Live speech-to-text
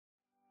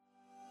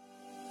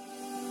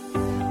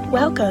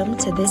Welcome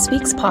to this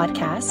week's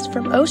podcast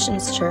from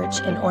Oceans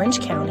Church in Orange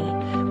County.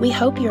 We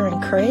hope you're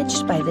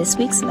encouraged by this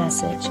week's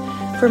message.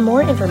 For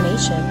more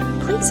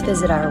information, please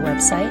visit our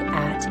website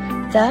at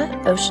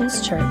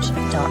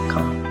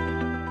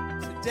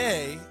theoceanschurch.com.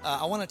 Today,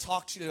 I want to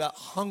talk to you about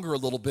hunger a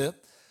little bit.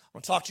 I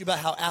want to talk to you about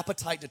how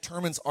appetite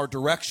determines our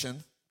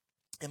direction.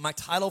 And my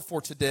title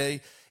for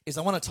today is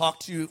I want to talk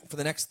to you for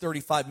the next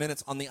 35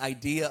 minutes on the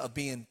idea of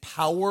being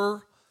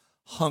power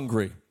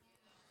hungry.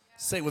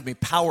 Say it with me,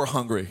 power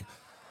hungry.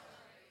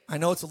 I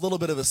know it's a little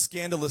bit of a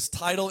scandalous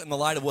title in the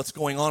light of what's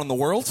going on in the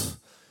world.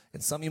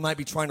 And some of you might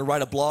be trying to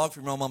write a blog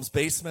from your mom's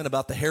basement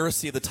about the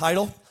heresy of the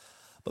title.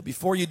 But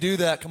before you do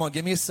that, come on,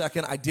 give me a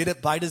second. I did it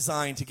by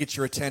design to get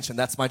your attention.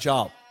 That's my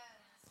job.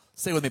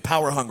 Say it with me,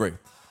 power hungry.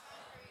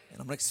 And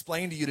I'm going to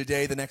explain to you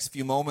today, the next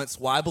few moments,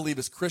 why I believe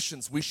as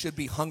Christians we should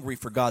be hungry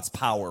for God's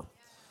power.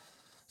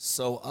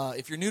 So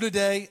if you're new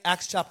today,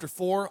 Acts chapter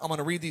 4, I'm going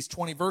to read these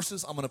 20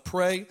 verses. I'm going to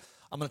pray.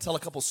 I'm going to tell a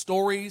couple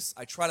stories.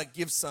 I try to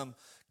give some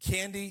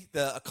candy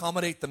to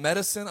accommodate the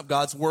medicine of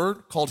God's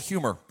word called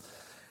humor.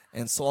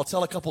 And so I'll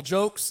tell a couple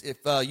jokes. If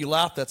you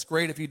laugh, that's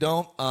great. If you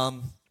don't,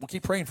 we'll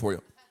keep praying for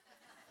you.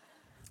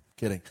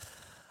 Kidding.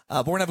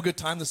 But we're going to have a good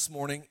time this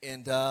morning.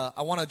 And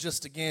I want to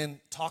just, again,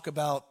 talk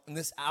about in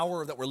this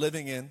hour that we're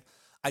living in,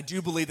 I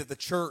do believe that the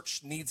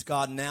church needs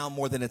God now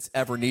more than it's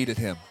ever needed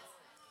him.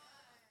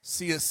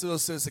 C.S.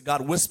 Lewis says that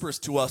God whispers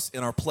to us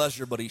in our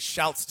pleasure, but he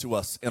shouts to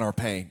us in our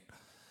pain.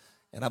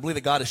 And I believe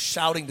that God is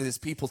shouting to his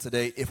people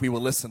today if we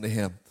will listen to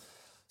him.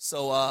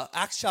 So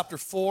Acts chapter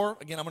 4,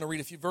 again, I'm going to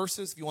read a few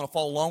verses. If you want to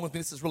follow along with me,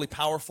 this is really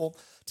powerful.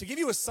 To give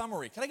you a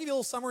summary, can I give you a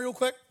little summary real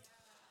quick?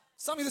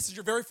 Some of you, this is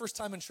your very first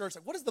time in church.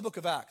 Like, what is the book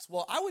of Acts?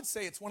 Well, I would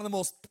say it's one of the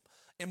most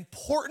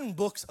important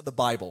books of the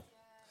Bible.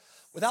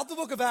 Without the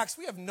book of Acts,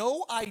 we have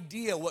no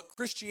idea what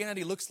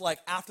Christianity looks like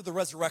after the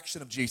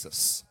resurrection of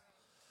Jesus.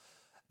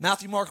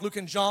 Matthew, Mark, Luke,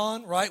 and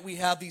John, right? We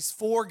have these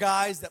four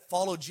guys that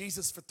followed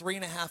Jesus for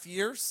 3.5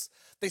 years.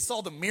 They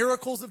saw the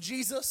miracles of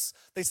Jesus.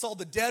 They saw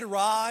the dead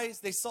rise.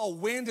 They saw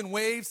wind and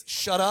waves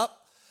shut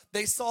up.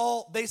 They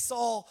saw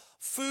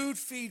food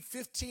feed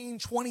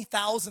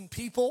 20,000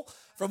 people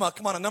from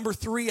a number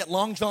 3 at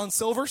Long John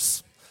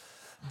Silver's.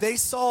 They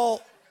saw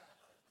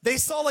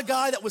a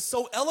guy that was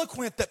so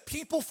eloquent that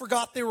people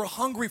forgot they were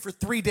hungry for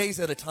 3 days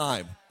at a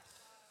time.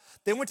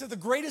 They went to the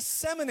greatest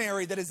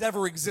seminary that has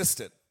ever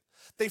existed.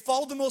 They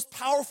followed the most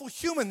powerful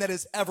human that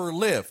has ever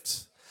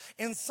lived.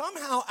 And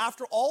somehow,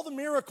 after all the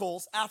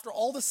miracles, after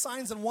all the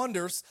signs and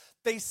wonders,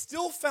 they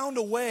still found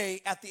a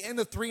way at the end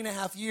of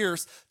 3.5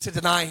 years to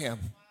deny him.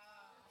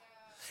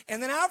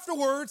 And then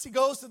afterwards, he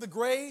goes to the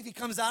grave. He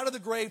comes out of the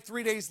grave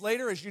 3 days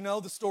later, as you know,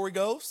 the story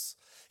goes.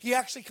 He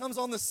actually comes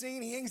on the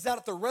scene. He hangs out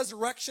at the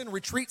Resurrection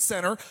Retreat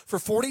Center for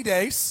 40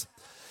 days.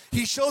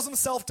 He shows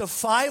himself to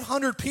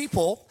 500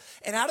 people.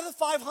 And out of the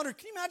 500,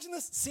 can you imagine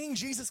this? Seeing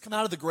Jesus come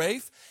out of the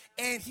grave.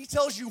 And he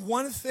tells you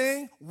one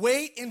thing,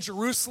 wait in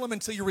Jerusalem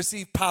until you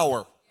receive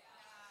power.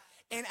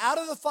 And out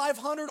of the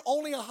 500,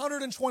 only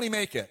 120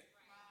 make it.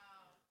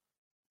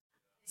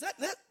 Does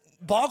that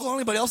boggle on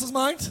anybody else's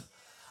mind?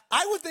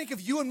 I would think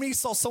if you and me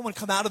saw someone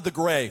come out of the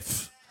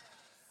grave,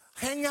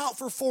 hang out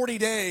for 40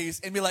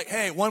 days and be like,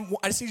 hey,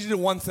 I just need you to do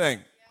one thing.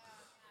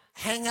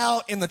 Hang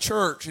out in the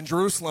church in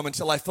Jerusalem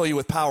until I fill you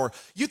with power.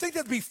 You'd think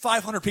there'd be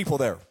 500 people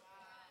there.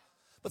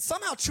 But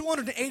somehow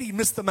 280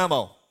 missed the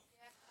memo.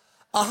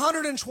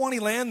 120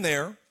 land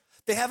there.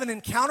 They have an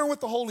encounter with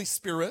the Holy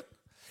Spirit.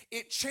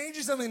 It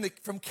changes them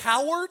from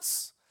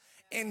cowards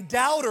and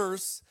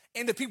doubters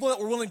into people that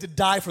were willing to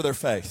die for their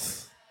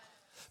faith.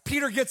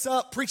 Peter gets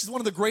up, preaches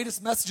one of the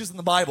greatest messages in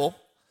the Bible.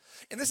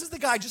 And this is the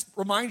guy, just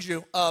remind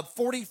you,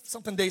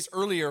 40-something days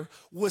earlier,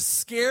 was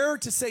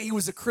scared to say he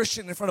was a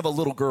Christian in front of a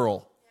little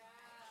girl.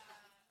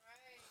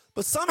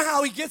 But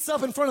somehow he gets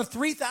up in front of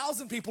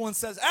 3,000 people and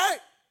says, hey,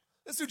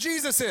 this is who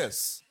Jesus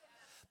is.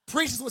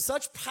 Preaches with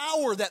such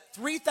power that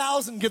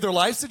 3,000 give their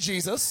lives to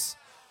Jesus.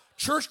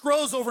 Church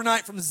grows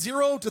overnight from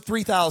 0 to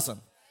 3,000.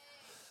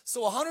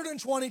 So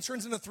 120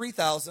 turns into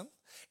 3,000.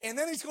 And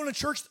then he's going to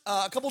church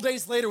a couple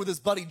days later with his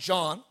buddy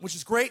John, which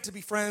is great to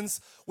be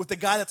friends with the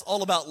guy that's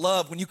all about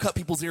love when you cut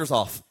people's ears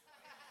off.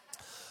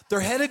 They're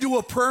headed to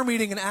a prayer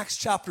meeting in Acts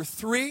chapter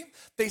 3.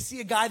 They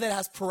see a guy that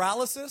has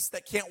paralysis,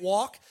 that can't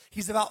walk.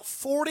 He's about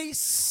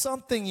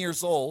 40-something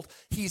years old.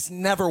 He's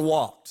never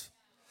walked.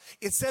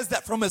 It says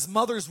that from his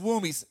mother's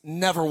womb, he's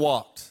never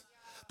walked.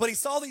 But he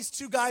saw these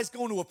two guys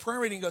going to a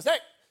prayer meeting and goes, hey,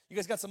 you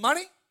guys got some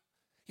money?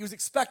 He was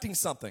expecting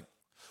something.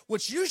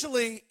 Which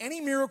usually, any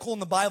miracle in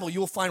the Bible,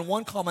 you will find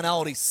one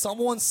commonality.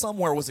 Someone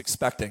somewhere was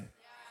expecting.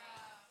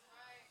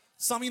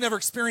 Some of you never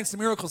experienced the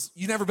miracles.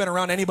 You've never been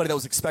around anybody that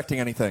was expecting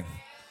anything.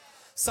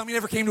 Some of you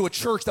never came to a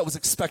church that was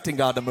expecting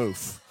God to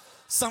move.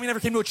 Some of you never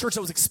came to a church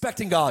that was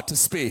expecting God to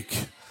speak.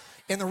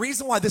 And the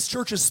reason why this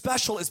church is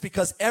special is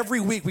because every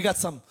week we got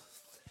some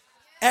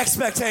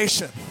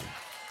expectation.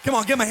 Come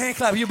on, give him a hand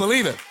clap if you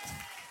believe it.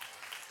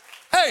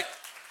 Hey,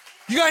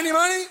 you got any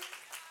money?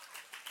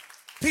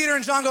 Peter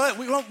and John go, hey,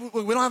 we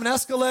don't have an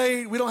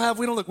Escalade. We don't have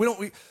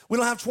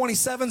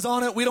 27s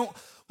on it.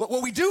 But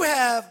what we do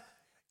have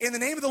In the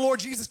name of the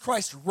Lord Jesus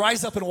Christ,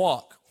 rise up and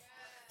walk.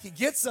 He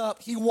gets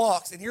up, he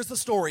walks, and here's the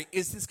story,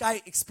 is this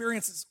guy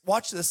experiences,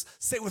 watch this,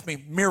 say it with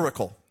me,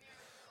 miracle.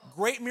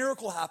 Great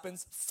miracle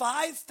happens,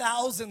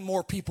 5,000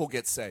 more people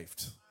get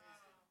saved,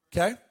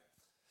 okay?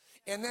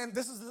 And then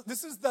this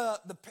is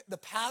the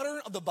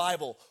pattern of the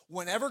Bible.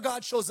 Whenever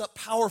God shows up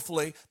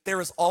powerfully, there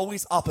is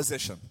always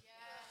opposition.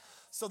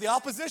 So the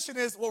opposition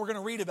is what we're going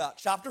to read about.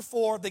 Chapter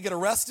 4, they get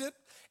arrested,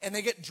 and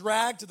they get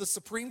dragged to the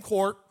Supreme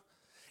Court,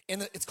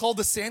 and it's called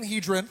the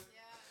Sanhedrin.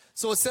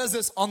 So it says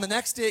this, on the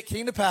next day it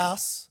came to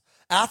pass,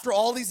 after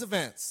all these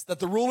events, that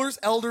the rulers,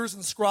 elders,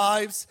 and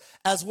scribes,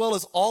 as well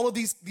as all of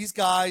these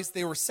guys,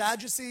 they were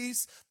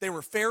Sadducees, they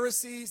were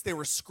Pharisees, they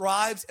were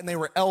scribes, and they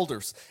were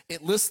elders.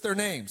 It lists their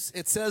names.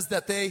 It says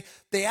that they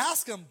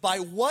ask them, by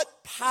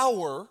what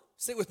power,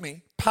 say it with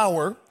me,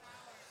 power,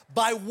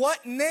 by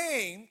what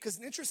name, because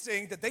it's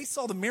interesting that they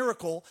saw the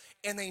miracle,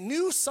 and they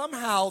knew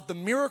somehow the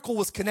miracle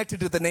was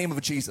connected to the name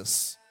of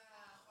Jesus.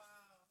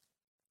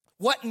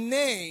 What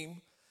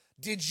name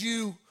did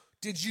you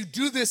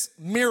do this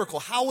miracle?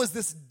 How was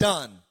this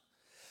done?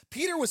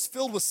 Peter was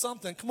filled with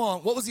something. Come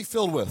on, what was he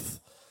filled with?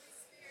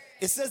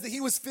 It says that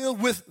he was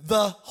filled with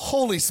the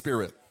Holy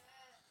Spirit,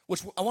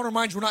 which I want to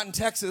remind you, we're not in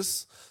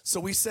Texas, so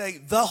we say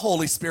the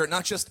Holy Spirit,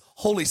 not just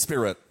Holy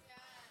Spirit.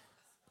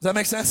 Does that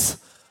make sense?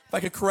 If I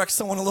could correct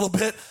someone a little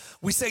bit.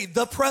 We say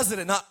the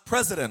president, not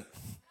president.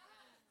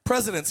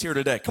 President's here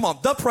today. Come on,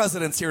 the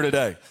president's here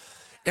today.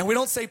 And we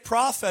don't say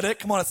prophetic.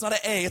 Come on, it's not an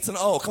A, it's an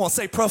O. Come on,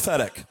 say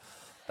prophetic.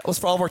 That was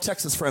for all of our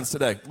Texas friends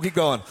today. We'll keep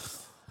going.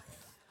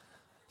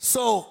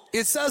 So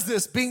it says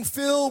this, being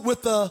filled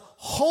with the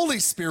Holy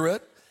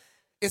Spirit,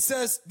 it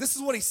says, this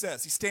is what he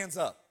says. He stands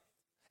up.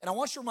 And I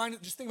want you to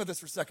remind, just think about this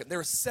for a second. There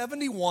are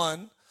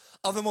 71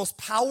 of the most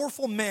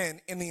powerful men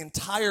in the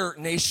entire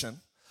nation,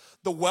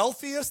 the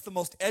wealthiest, the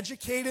most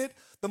educated,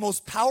 the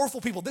most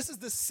powerful people. This is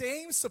the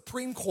same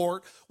Supreme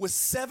Court with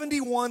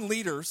 71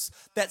 leaders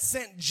that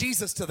sent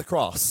Jesus to the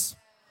cross.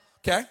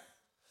 Okay?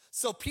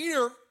 So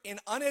Peter, an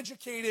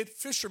uneducated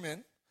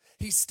fisherman,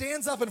 he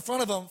stands up in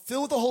front of them,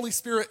 filled with the Holy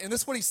Spirit, and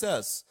this is what he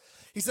says.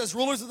 He says,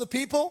 rulers of the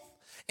people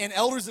and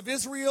elders of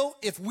Israel,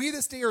 if we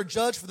this day are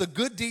judged for the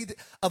good deed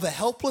of a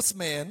helpless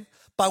man,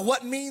 by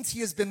what means he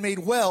has been made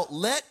well,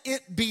 let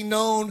it be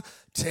known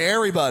to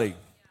everybody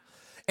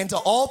and to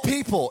all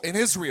people in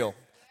Israel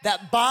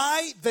that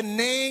by the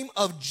name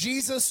of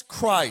Jesus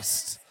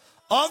Christ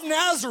of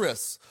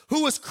Nazareth,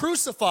 who was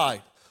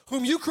crucified,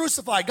 whom you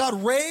crucified,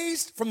 God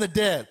raised from the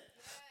dead.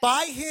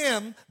 By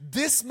him,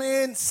 this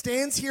man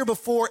stands here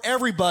before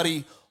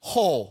everybody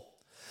whole.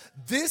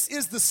 This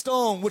is the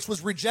stone which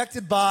was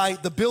rejected by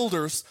the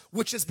builders,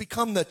 which has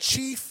become the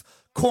chief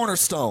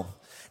cornerstone.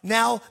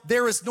 Now,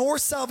 there's no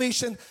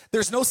salvation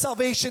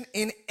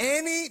in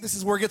any, this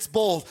is where it gets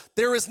bold,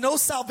 there is no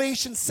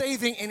salvation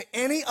saving in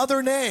any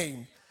other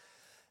name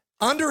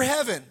under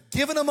heaven,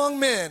 given among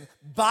men,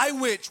 by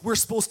which we're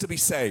supposed to be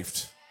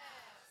saved.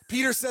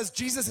 Peter says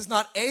Jesus is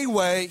not a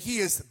way, he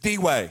is the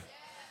way.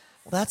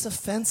 Well, that's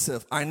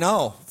offensive. I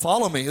know.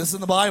 Follow me. This is in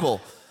the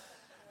Bible.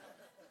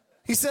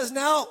 He says,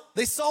 now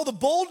they saw the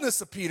boldness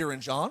of Peter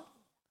and John,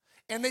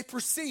 and they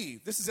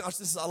perceived,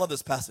 I love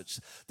this passage,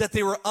 that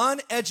they were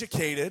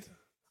uneducated,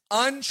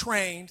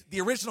 untrained.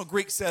 The original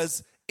Greek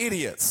says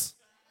idiots.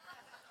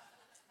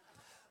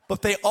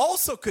 But they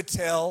also could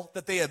tell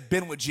that they had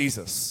been with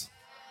Jesus.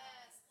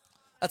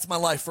 That's my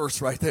life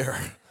verse right there.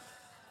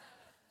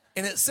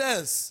 And it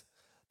says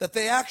that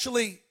they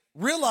actually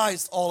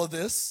realized all of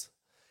this,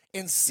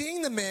 and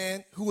seeing the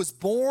man who was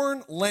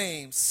born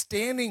lame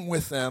standing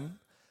with them,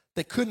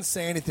 they couldn't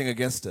say anything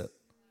against it.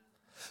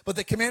 But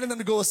they commanded them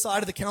to go aside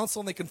to the council,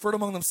 and they conferred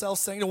among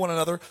themselves, saying to one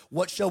another,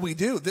 what shall we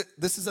do?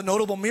 This is a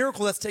notable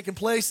miracle that's taken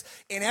place,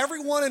 and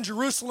everyone in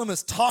Jerusalem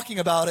is talking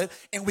about it,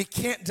 and we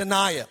can't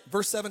deny it.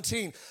 Verse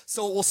 17,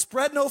 so it will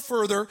spread no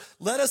further.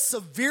 Let us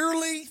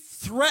severely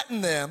threaten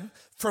them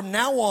from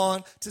now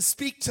on to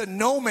speak to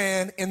no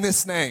man in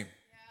this name.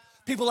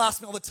 People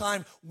ask me all the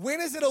time,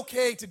 when is it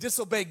okay to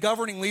disobey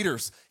governing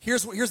leaders?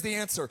 Here's the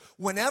answer.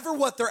 Whenever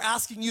what they're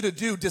asking you to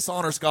do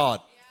dishonors God.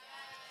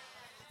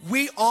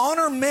 We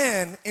honor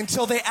men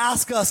until they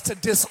ask us to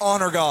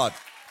dishonor God.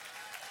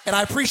 And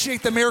I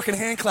appreciate the American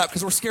hand clap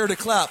because we're scared to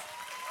clap.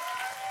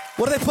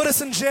 What do they put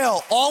us in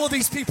jail? All of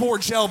these people were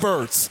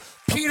jailbirds.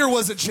 Peter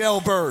was a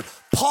jailbird.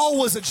 Paul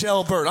was a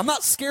jailbird. I'm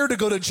not scared to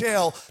go to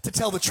jail to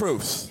tell the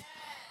truth.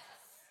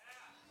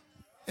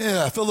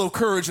 Yeah, I feel a little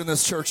courage in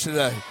this church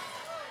today.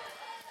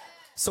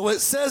 So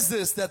it says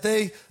this, that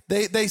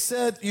they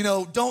said,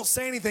 don't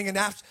say anything in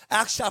Acts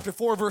chapter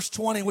 4, verse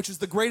 20, which is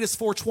the greatest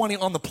 420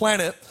 on the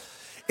planet.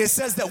 It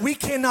says that we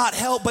cannot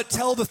help but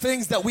tell the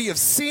things that we have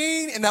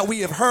seen and that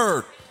we have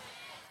heard.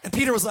 And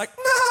Peter was like,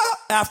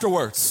 nah,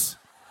 afterwards.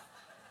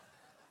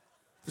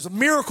 There's a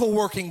miracle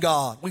working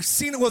God. We've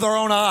seen it with our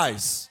own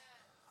eyes.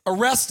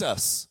 Arrest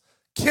us.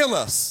 Kill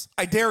us.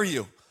 I dare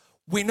you.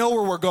 We know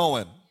where we're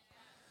going.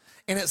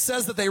 And it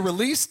says that they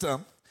released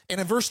him. And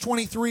in verse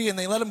 23, and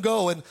they let him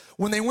go. And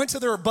when they went to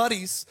their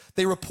buddies,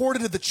 they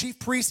reported to the chief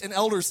priests and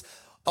elders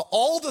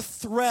all the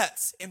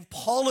threats and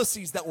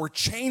policies that were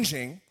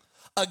changing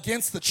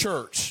against the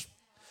church.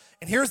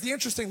 And here's the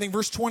interesting thing,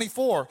 verse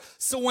 24.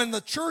 So when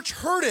the church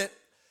heard it,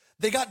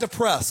 they got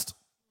depressed.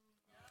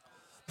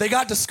 They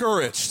got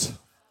discouraged.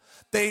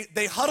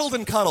 They huddled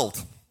and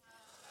cuddled.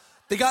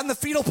 They got in the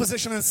fetal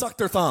position and sucked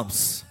their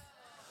thumbs.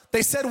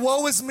 They said,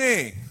 woe is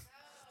me.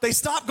 They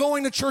stopped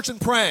going to church and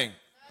praying.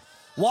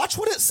 Watch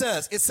what it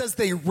says. It says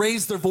they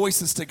raised their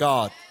voices to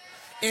God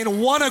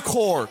in one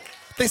accord.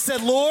 They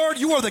said, Lord,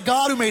 you are the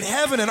God who made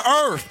heaven and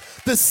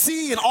earth, the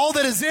sea and all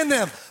that is in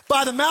them.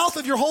 By the mouth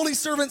of your holy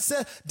servant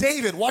said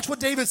David. Watch what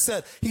David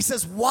said. He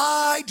says,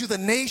 why do the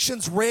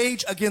nations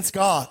rage against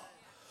God?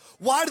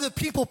 Why do the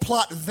people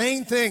plot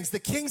vain things? The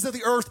kings of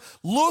the earth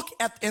look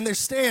at and they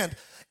stand,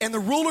 and the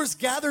rulers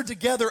gather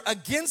together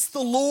against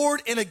the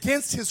Lord and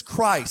against his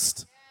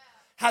Christ.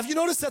 Have you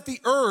noticed that the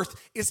earth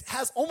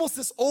has almost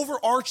this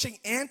overarching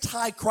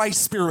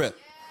anti-Christ spirit?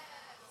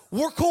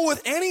 We're cool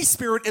with any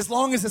spirit as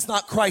long as it's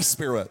not Christ's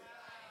spirit.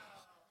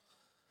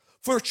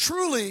 For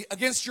truly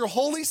against your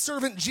holy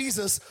servant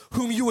Jesus,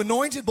 whom you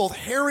anointed, both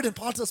Herod and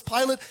Pontius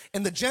Pilate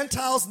and the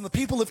Gentiles and the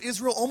people of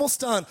Israel,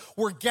 almost done,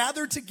 were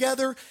gathered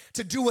together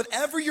to do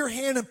whatever your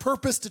hand and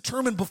purpose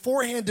determined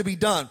beforehand to be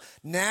done.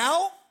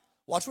 Now,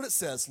 watch what it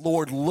says.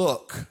 Lord,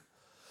 look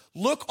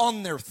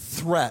on their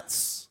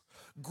threats.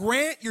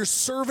 Grant your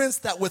servants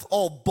that with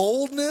all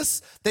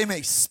boldness they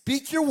may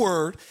speak your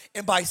word,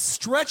 and by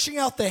stretching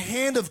out the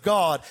hand of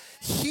God,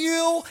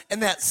 heal,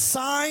 and that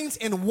signs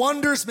and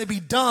wonders may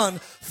be done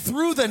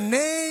through the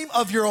name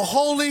of your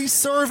holy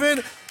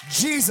servant,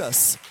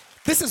 Jesus.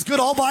 This is good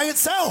all by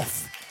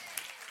itself.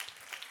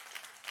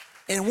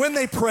 And when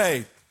they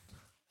prayed,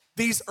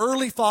 these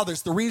early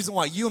fathers, the reason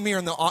why you and me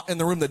are in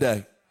the room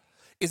today,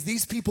 is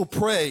these people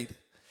prayed,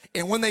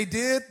 and when they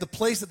did, the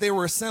place that they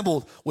were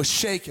assembled was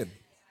shaken.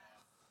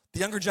 The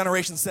younger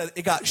generation said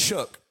it got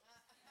shook.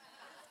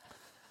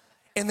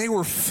 And they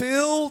were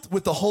filled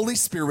with the Holy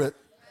Spirit,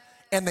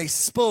 and they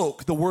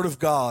spoke the word of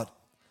God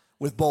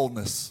with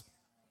boldness.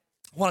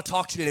 I want to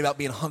talk to you today about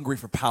being hungry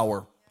for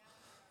power.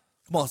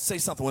 Come on, say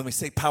something with me.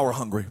 Say power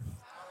hungry.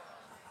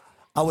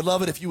 I would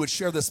love it if you would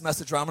share this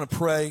message. I'm going to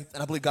pray,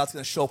 and I believe God's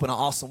going to show up in an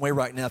awesome way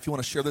right now. If you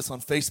want to share this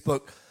on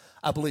Facebook,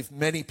 I believe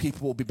many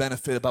people will be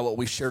benefited by what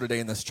we share today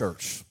in this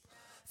church.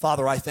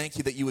 Father, I thank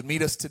you that you would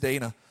meet us today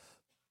in an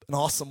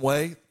awesome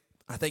way.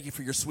 I thank you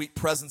for your sweet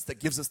presence that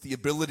gives us the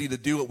ability to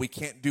do what we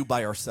can't do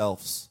by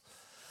ourselves.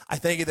 I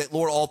thank you that,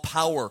 Lord, all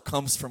power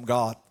comes from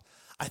God.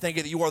 I thank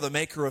you that you are the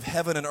maker of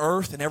heaven and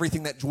earth and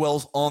everything that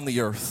dwells on the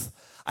earth.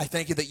 I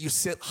thank you that you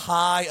sit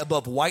high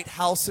above White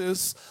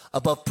Houses,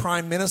 above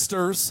prime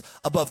ministers,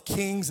 above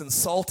kings and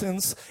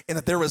sultans, and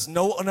that there is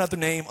no other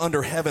name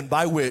under heaven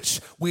by which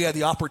we have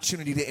the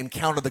opportunity to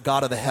encounter the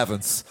God of the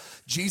heavens.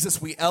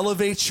 Jesus, we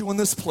elevate you in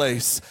this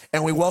place,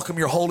 and we welcome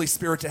your Holy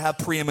Spirit to have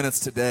preeminence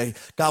today.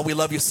 God, we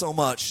love you so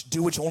much.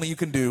 Do what only you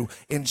can do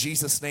in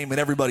Jesus' name. And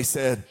everybody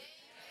said,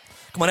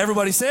 come on,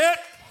 everybody say it.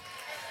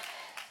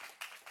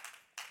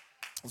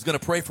 I was going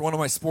to pray for one of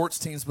my sports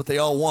teams, but they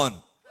all won.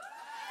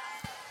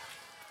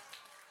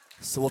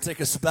 So we'll take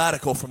a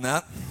sabbatical from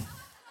that.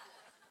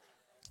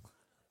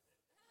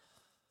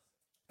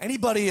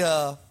 Anybody,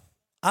 I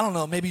don't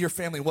know, maybe your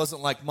family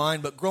wasn't like mine,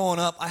 but growing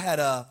up, I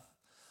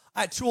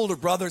had two older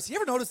brothers. You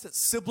ever notice that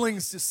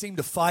siblings just seem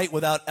to fight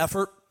without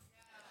effort?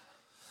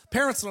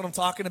 Parents know what I'm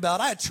talking about.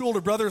 I had two older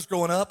brothers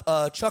growing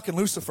up, Chuck and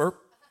Lucifer.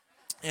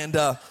 And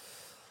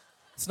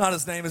it's not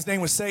his name. His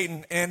name was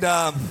Satan.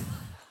 And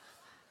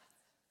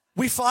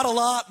we fought a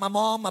lot.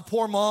 My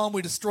poor mom,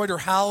 we destroyed her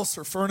house,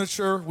 her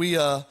furniture. We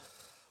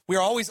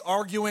are always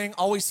arguing,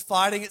 always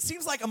fighting. It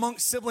seems like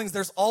amongst siblings,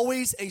 there's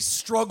always a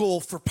struggle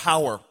for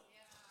power.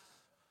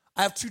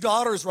 I have two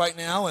daughters right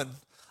now, and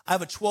I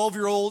have a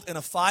 12-year-old and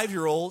a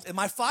 5-year-old, and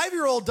my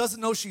 5-year-old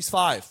doesn't know she's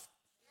 5.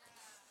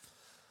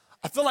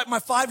 I feel like my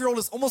 5-year-old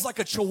is almost like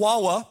a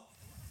chihuahua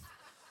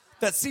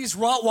that sees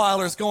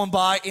Rottweilers going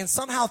by and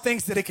somehow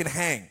thinks that it can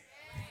hang.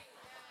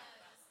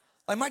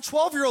 Like my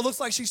 12-year-old looks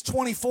like she's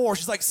 24.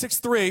 She's like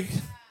 6'3".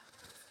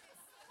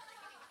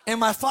 And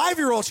my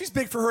 5-year-old, she's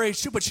big for her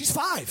age too, but she's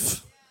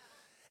 5.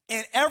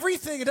 And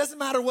everything, it doesn't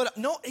matter what,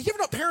 you ever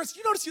know, parents,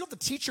 you notice you don't have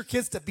to teach your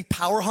kids to be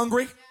power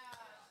hungry?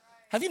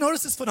 Have you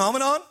noticed this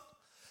phenomenon?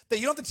 That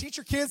you don't have to teach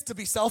your kids to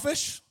be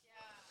selfish?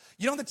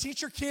 You don't have to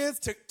teach your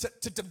kids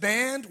to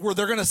demand where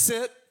they're going to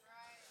sit?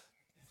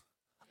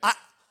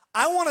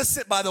 I want to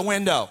sit by the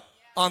window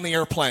on the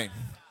airplane.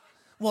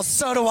 Well,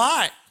 so do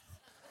I.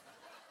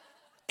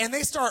 And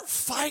they start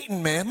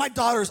fighting, man. My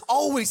daughter's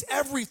always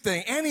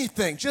everything,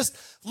 anything, just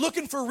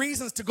looking for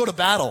reasons to go to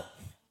battle.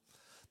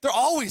 They're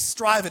always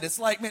striving. It's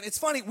like, man, it's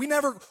funny. We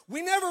never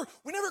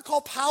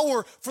call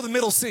power for the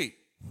middle seat.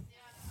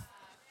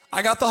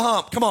 I got the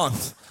hump. Come on.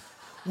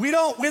 We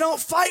don't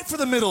fight for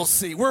the middle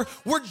seat. We're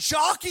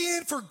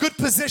jockeying for good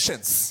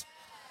positions.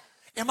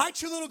 And my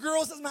two little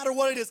girls, doesn't matter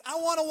what it is, I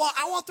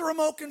want the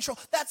remote control.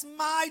 That's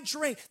my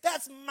drink.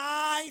 That's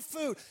my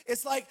food.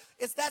 It's like,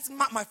 that's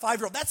my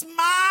 5-year-old. That's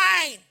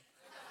mine.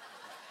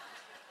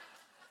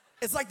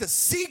 It's like the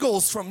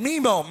seagulls from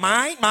Nemo.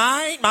 Mine,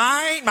 mine,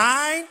 mine,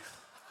 mine.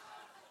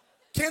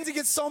 Kenzie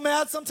gets so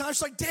mad sometimes.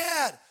 She's like,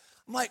 Dad.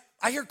 I'm like,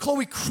 I hear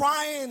Chloe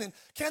crying, and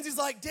Kenzie's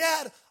like,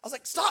 Dad. I was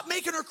like, stop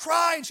making her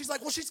cry. And she's like,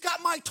 well, she's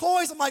got my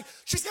toys. I'm like,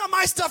 she's got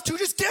my stuff too.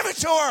 Just give it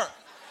to her.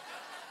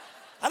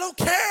 I don't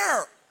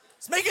care.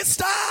 Let's make it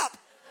stop.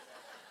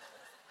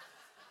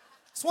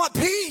 Just want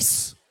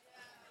peace.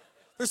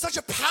 There's such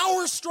a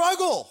power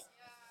struggle.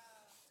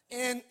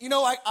 And, you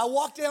know, I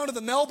walk down to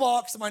the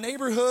mailbox in my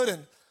neighborhood,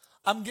 and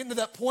I'm getting to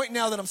that point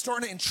now that I'm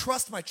starting to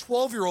entrust my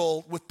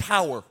 12-year-old with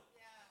power.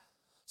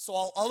 So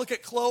I'll look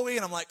at Chloe,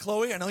 and I'm like,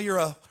 Chloe, I know you're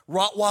a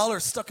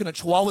Rottweiler stuck in a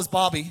Chihuahua's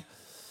bobby.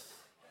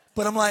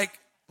 But I'm like,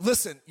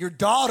 listen, your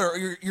daughter,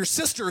 or your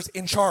sister's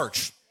in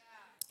charge.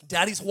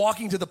 Daddy's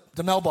walking to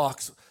the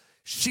mailbox.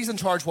 She's in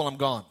charge while I'm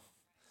gone.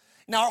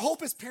 Now, our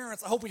hope as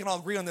parents, I hope we can all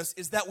agree on this,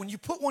 is that when you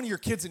put one of your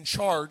kids in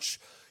charge,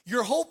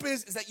 your hope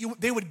is that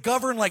they would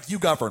govern like you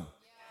govern.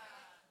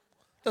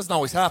 Doesn't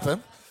always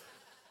happen.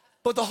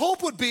 But the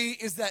hope would be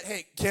is that,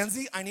 hey,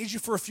 Kenzie, I need you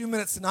for a few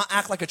minutes to not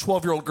act like a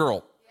 12-year-old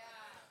girl,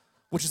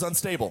 which is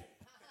unstable.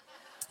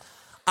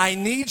 I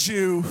need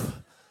you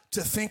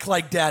to think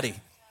like daddy.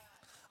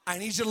 I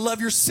need you to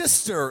love your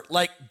sister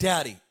like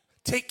daddy.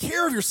 Take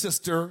care of your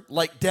sister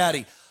like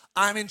daddy.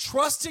 I'm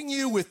entrusting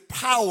you with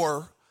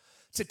power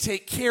to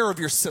take care of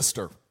your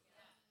sister.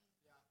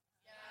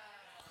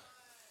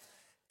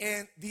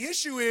 And the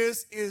issue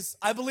is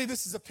I believe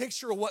this is a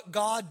picture of what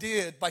God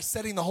did by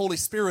sending the Holy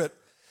Spirit,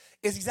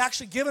 is he's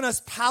actually given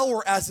us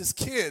power as his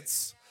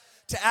kids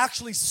to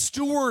actually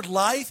steward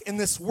life in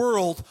this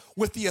world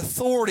with the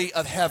authority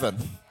of heaven.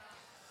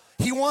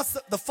 He wants,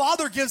 the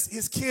Father gives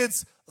his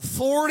kids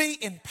authority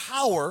and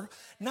power,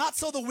 not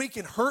so that we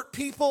can hurt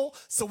people,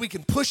 so we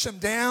can push them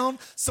down,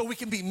 so we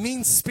can be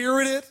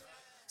mean-spirited.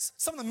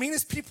 Some of the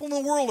meanest people in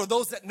the world are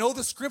those that know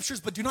the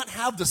scriptures but do not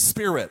have the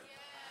Spirit.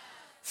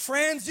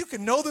 Friends, you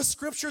can know the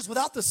scriptures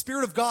without the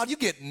Spirit of God, you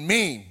get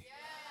mean.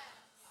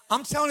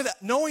 I'm telling you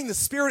that knowing the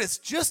Spirit is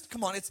just,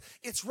 come on,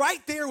 it's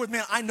right there with,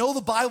 man, I know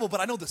the Bible, but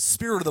I know the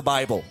Spirit of the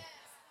Bible.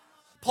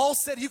 Paul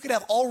said you could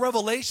have all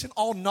revelation,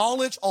 all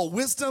knowledge, all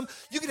wisdom.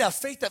 You could have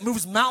faith that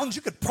moves mountains.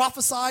 You could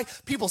prophesy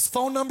people's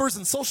phone numbers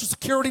and social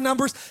security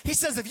numbers. He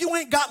says if you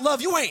ain't got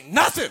love, you ain't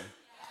nothing.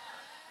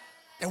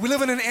 And we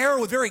live in an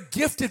era with very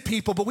gifted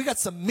people, but we got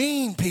some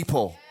mean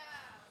people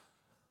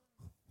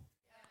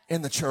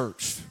in the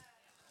church.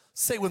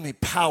 Say with me,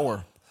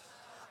 power.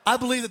 I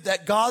believe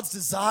that God's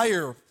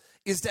desire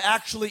is to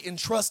actually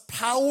entrust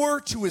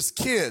power to his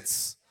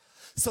kids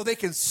so they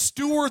can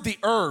steward the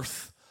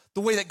earth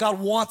the way that God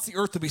wants the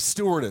earth to be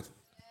stewarded.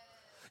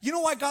 You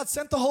know why God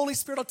sent the Holy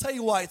Spirit? I'll tell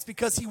you why. It's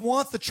because he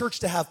wants the church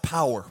to have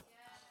power.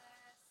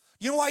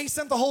 You know why he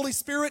sent the Holy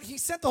Spirit? He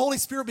sent the Holy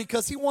Spirit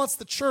because he wants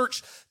the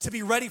church to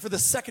be ready for the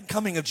second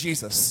coming of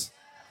Jesus.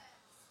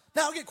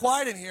 Now, I'll get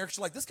quiet in here because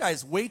you're like, this guy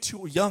is way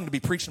too young to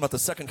be preaching about the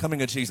second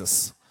coming of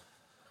Jesus.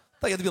 I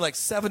thought you had to be like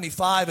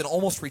 75 and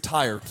almost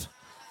retired.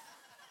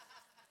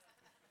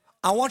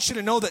 I want you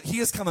to know that he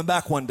is coming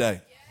back one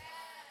day.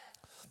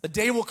 The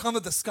day will come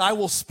that the sky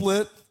will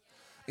split.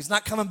 He's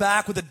not coming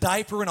back with a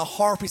diaper and a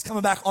harp. He's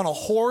coming back on a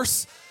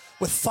horse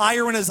with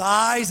fire in his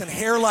eyes and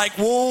hair like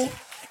wool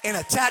and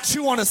a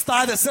tattoo on his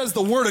thigh that says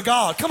the word of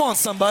God. Come on,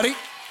 somebody.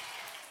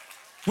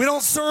 We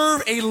don't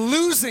serve a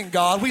losing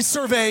God. We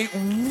serve a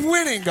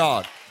winning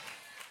God.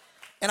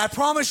 And I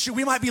promise you,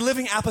 we might be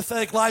living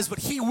apathetic lives, but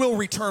he will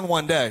return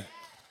one day.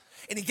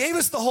 And he gave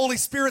us the Holy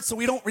Spirit so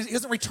he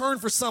doesn't return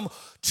for some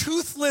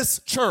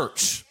toothless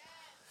church.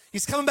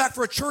 He's coming back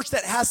for a church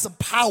that has some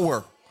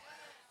power.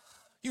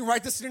 You can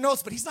write this in your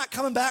notes, but he's not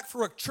coming back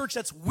for a church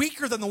that's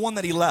weaker than the one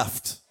that he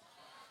left.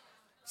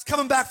 He's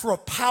coming back for a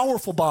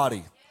powerful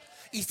body.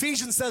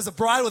 Ephesians says a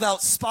bride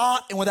without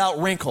spot and without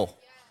wrinkle.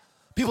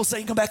 People say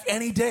he can come back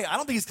any day. I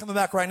don't think he's coming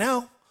back right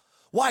now.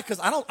 Why? Because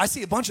I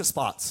see a bunch of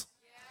spots.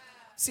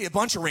 I see a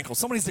bunch of wrinkles.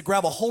 Somebody needs to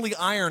grab a holy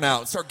iron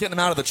out and start getting them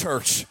out of the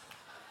church.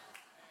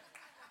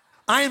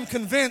 I am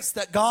convinced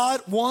that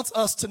God wants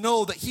us to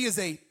know that he is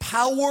a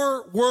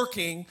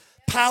power-working,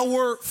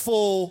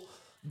 powerful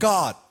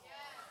God.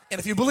 And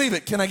if you believe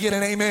it, can I get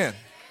an amen?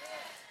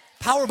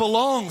 Power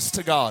belongs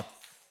to God.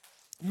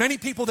 Many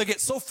people, they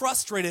get so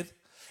frustrated,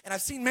 and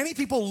I've seen many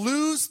people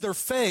lose their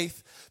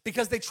faith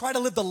because they try to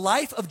live the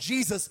life of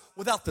Jesus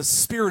without the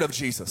Spirit of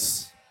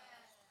Jesus.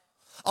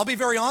 I'll be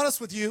very honest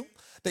with you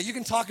that you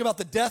can talk about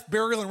the death,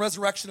 burial, and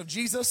resurrection of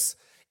Jesus,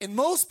 and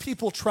most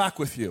people track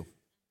with you.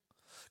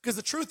 Because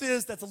the truth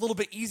is, that's a little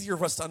bit easier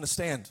for us to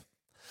understand.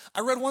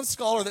 I read one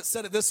scholar that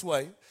said it this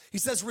way. He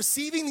says,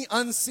 receiving the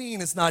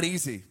unseen is not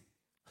easy.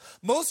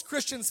 Most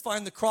Christians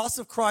find the cross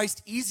of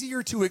Christ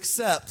easier to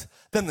accept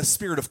than the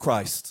Spirit of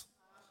Christ.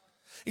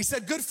 He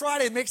said, Good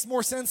Friday makes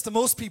more sense to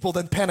most people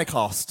than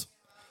Pentecost.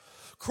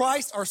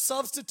 Christ, our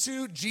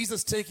substitute,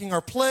 Jesus taking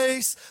our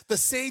place, the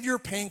Savior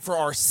paying for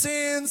our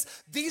sins.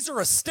 These are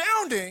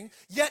astounding,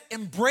 yet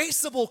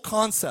embraceable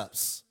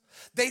concepts.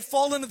 They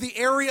fall into the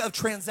area of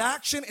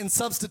transaction and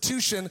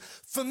substitution,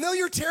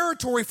 familiar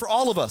territory for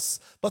all of us.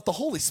 But the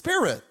Holy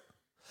Spirit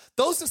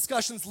those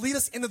discussions lead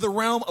us into the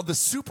realm of the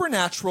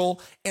supernatural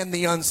and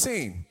the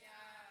unseen.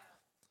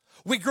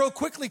 We grow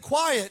quickly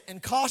quiet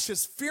and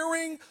cautious,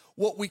 fearing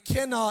what we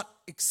cannot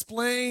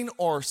explain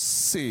or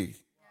see.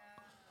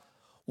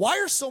 Why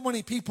are so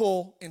many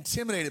people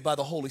intimidated by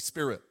the Holy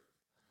Spirit?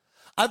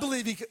 I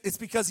believe it's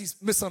because he's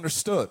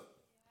misunderstood.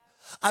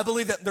 I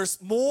believe that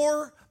there's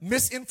more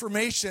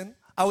misinformation.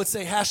 I would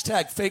say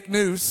hashtag fake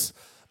news,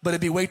 but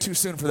it'd be way too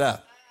soon for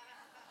that.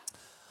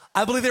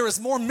 I believe there is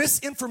more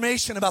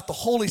misinformation about the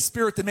Holy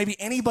Spirit than maybe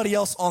anybody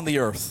else on the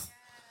earth.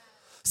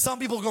 Some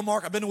people go,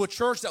 Mark, I've been to a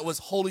church that was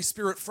Holy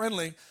Spirit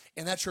friendly,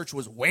 and that church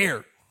was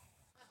weird.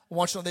 I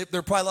want you to know there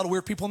are probably a lot of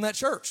weird people in that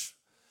church,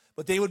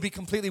 but they would be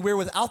completely weird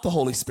without the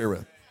Holy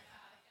Spirit.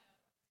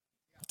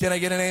 Can I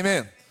get an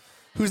amen?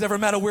 Who's ever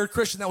met a weird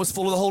Christian that was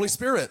full of the Holy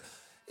Spirit?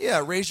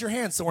 Yeah, raise your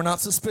hand so we're not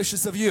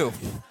suspicious of you.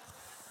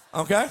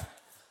 Okay?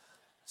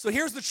 So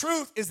here's the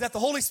truth, is that the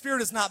Holy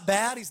Spirit is not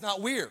bad. He's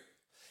not weird.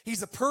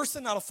 He's a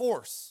person, not a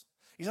force.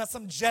 He's not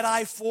some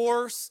Jedi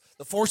force.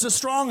 The force is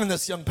strong in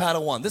this young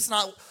Padawan. This is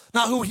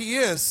not who he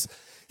is.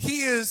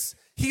 He is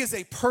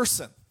a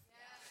person.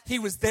 He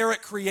was there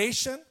at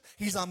creation.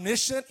 He's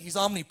omniscient. He's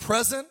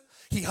omnipresent.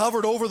 He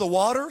hovered over the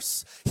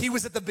waters. He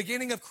was at the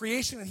beginning of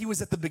creation, and he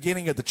was at the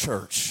beginning of the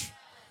church.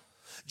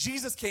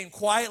 Jesus came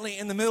quietly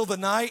in the middle of the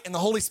night, and the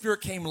Holy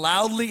Spirit came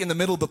loudly in the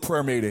middle of the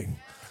prayer meeting.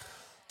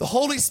 The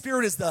Holy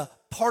Spirit is the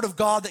part of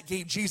God that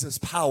gave Jesus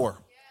power.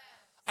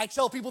 I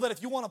tell people that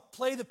if you want to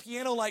play the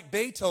piano like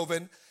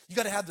Beethoven, you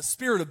got to have the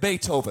spirit of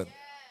Beethoven.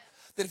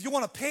 That if you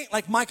want to paint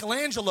like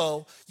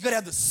Michelangelo, you got to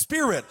have the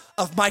spirit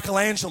of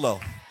Michelangelo.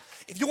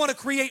 If you want to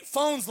create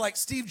phones like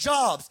Steve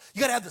Jobs,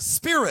 you got to have the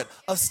spirit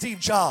of Steve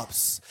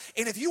Jobs.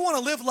 And if you want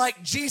to live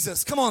like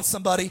Jesus, come on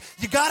somebody,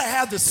 you got to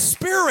have the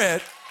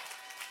spirit.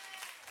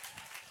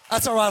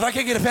 That's all right. If I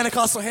can't get a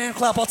Pentecostal hand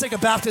clap, I'll take a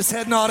Baptist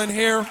head nod in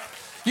here.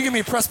 You give me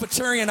a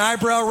Presbyterian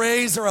eyebrow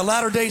raise or a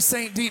Latter-day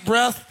Saint deep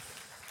breath.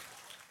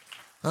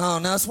 Oh,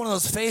 no, it's one of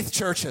those faith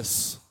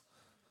churches.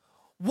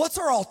 What's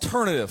our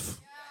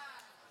alternative?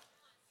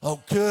 Oh,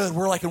 good.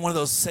 We're like in one of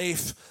those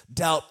safe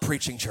doubt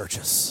preaching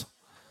churches.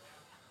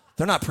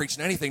 They're not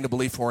preaching anything to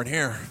believe for in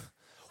here.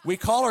 We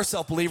call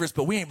ourselves believers,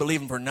 but we ain't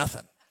believing for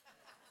nothing.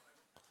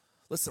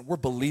 Listen, we're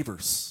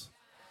believers.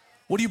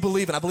 What do you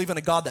believe in? I believe in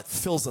a God that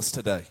fills us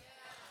today.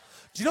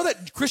 Do you know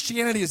that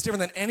Christianity is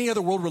different than any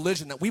other world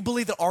religion? That we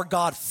believe that our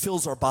God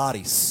fills our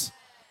bodies.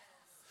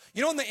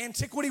 You know, in the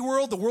antiquity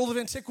world, the world of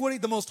antiquity,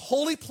 the most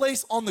holy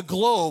place on the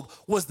globe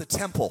was the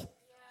temple.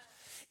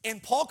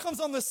 And Paul comes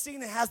on the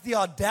scene and has the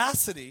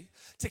audacity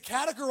to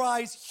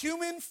categorize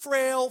human,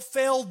 frail,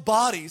 failed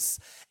bodies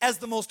as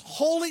the most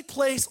holy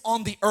place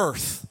on the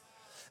earth.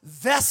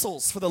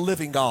 Vessels for the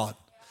living God.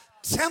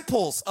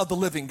 Temples of the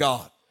living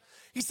God.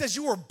 He says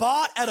you were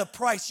bought at a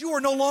price. You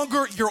are no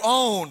longer your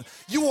own.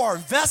 You are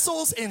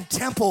vessels and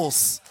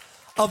temples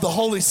of the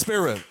Holy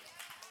Spirit.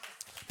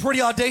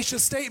 Pretty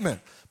audacious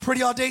statement.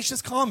 Pretty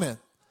audacious comment.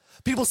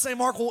 People say,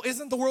 Mark, well,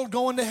 isn't the world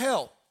going to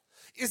hell?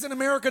 Isn't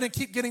America going to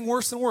keep getting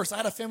worse and worse? I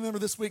had a family member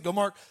this week go,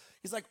 Mark,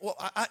 he's like, well,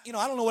 I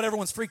don't know what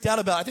everyone's freaked out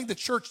about. I think the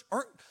church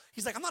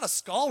he's like, I'm not a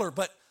scholar,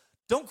 but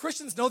don't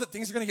Christians know that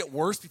things are going to get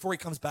worse before he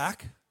comes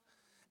back?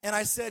 And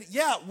I said,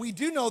 yeah, we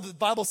do know that the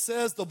Bible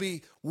says there'll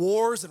be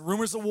wars and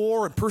rumors of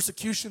war and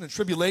persecution and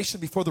tribulation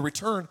before the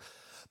return.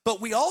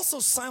 But we also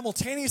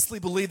simultaneously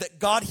believe that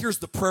God hears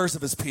the prayers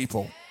of his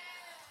people.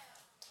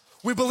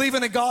 We believe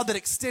in a God that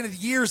extended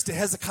years to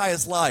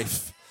Hezekiah's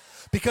life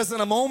because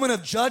in a moment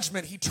of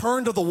judgment, he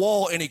turned to the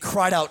wall and he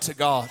cried out to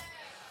God.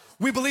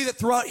 We believe that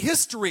throughout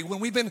history,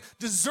 when we've been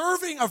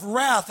deserving of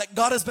wrath, that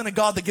God has been a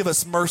God that gives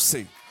us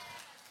mercy.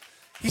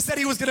 He said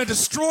he was going to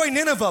destroy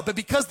Nineveh, but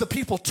because the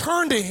people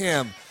turned to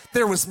him,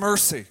 there was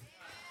mercy.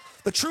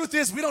 The truth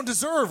is, we don't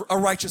deserve a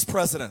righteous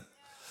president.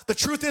 The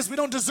truth is, we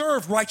don't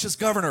deserve righteous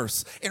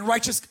governors and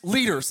righteous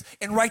leaders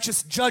and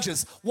righteous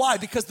judges. Why?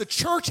 Because the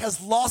church has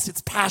lost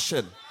its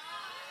passion.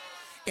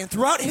 And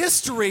throughout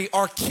history,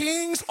 our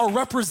kings are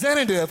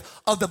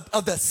representative of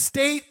the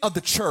state of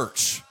the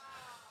church.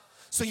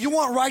 So you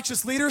want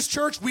righteous leaders,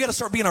 church? We got to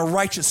start being a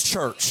righteous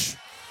church.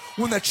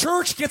 When the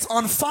church gets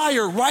on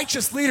fire,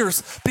 righteous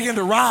leaders begin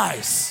to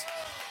rise.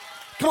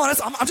 Come on,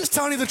 I'm just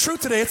telling you the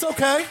truth today. It's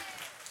okay.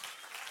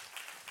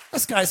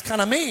 This guy's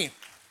kind of mean.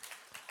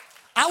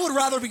 I would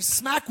rather be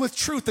smacked with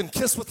truth than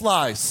kissed with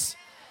lies.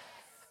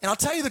 And I'll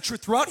tell you the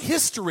truth, throughout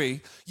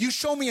history, you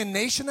show me a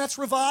nation that's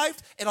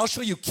revived, and I'll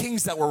show you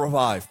kings that were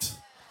revived.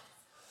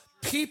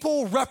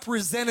 People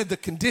represented the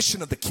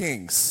condition of the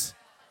kings.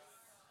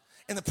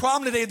 And the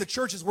problem today in the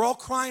church is we're all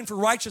crying for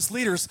righteous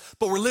leaders,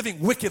 but we're living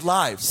wicked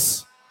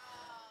lives.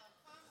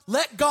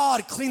 Let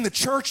God clean the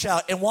church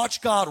out and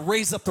watch God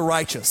raise up the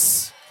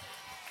righteous.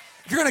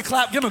 If you're going to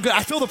clap, give him a good.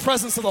 I feel the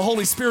presence of the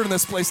Holy Spirit in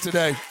this place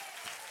today.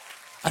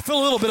 I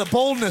feel a little bit of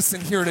boldness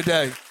in here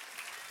today.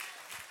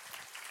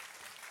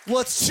 Well,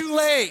 it's too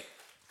late.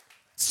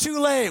 It's too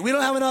late. We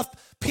don't have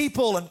enough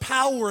people and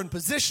power and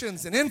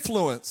positions and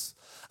influence.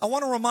 I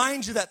want to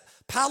remind you that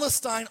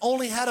Palestine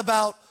only had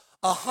about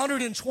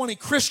 120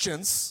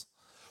 Christians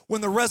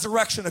when the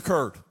resurrection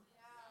occurred.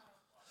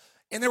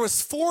 And there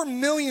was 4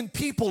 million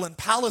people in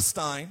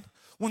Palestine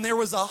when there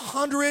was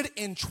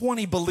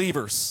 120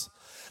 believers.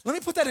 Let me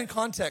put that in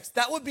context.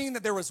 That would mean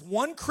that there was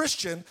 1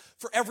 Christian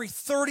for every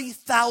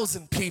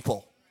 30,000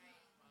 people.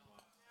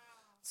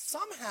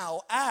 Somehow,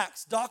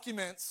 Acts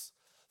documents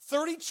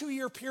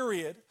 32-year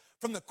period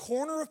from the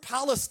corner of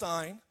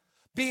Palestine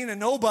being a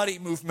nobody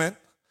movement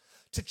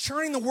to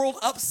turning the world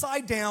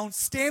upside down,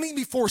 standing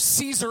before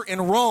Caesar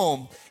in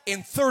Rome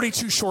in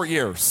 32 short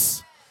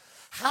years.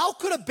 How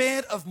could a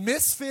band of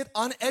misfit,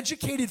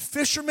 uneducated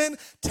fishermen,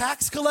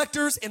 tax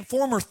collectors, and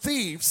former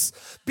thieves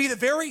be the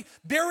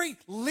very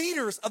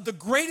leaders of the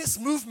greatest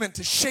movement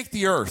to shake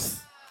the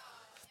earth?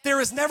 There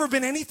has never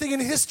been anything in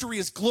history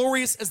as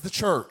glorious as the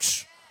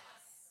church.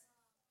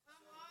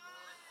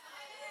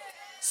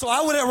 So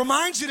I would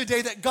remind you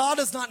today that God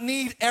does not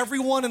need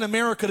everyone in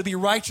America to be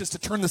righteous to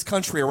turn this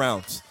country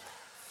around.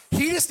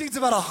 He just needs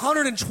about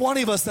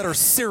 120 of us that are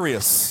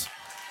serious.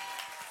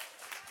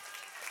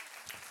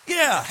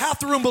 Yeah, half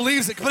the room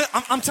believes it, but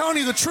I'm telling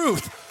you the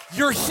truth.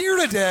 You're here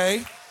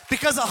today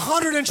because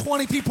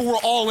 120 people were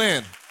all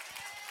in.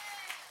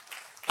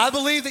 I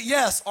believe that,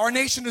 yes, our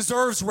nation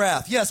deserves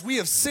wrath. Yes, we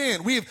have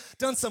sinned. We have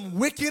done some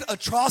wicked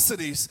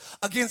atrocities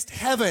against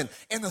heaven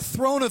and the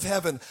throne of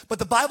heaven. But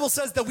the Bible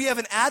says that we have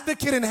an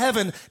advocate in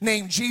heaven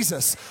named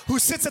Jesus who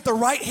sits at the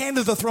right hand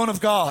of the throne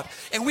of God.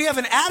 And we have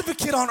an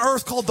advocate on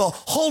earth called the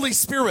Holy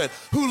Spirit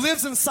who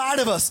lives inside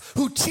of us,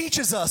 who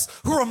teaches us,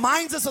 who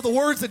reminds us of the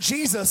words of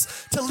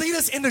Jesus to lead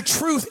us into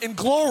truth and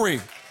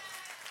glory.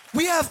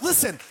 We have,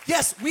 listen,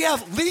 yes, we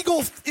have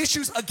legal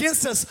issues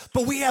against us,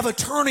 but we have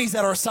attorneys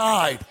at our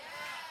side.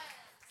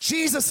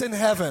 Jesus in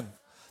heaven,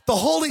 the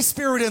Holy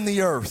Spirit in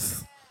the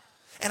earth.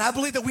 And I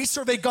believe that we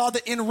serve a God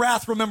that in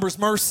wrath remembers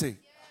mercy.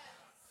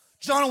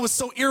 Jonah was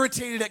so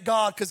irritated at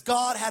God because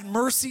God had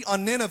mercy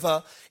on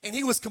Nineveh, and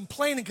he was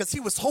complaining because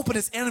he was hoping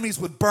his enemies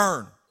would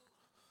burn.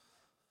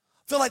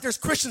 I feel like there's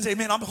Christians,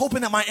 amen, I'm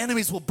hoping that my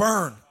enemies will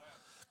burn.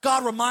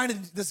 God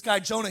reminded this guy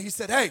Jonah, he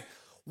said, hey,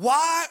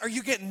 why are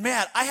you getting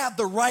mad? I have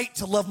the right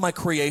to love my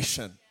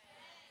creation.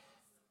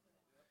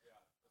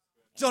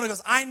 Jonah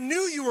goes, I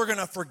knew you were going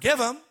to forgive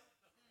him.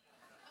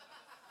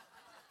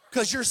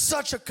 Because you're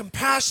such a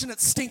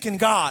compassionate, stinking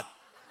God.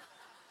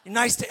 You're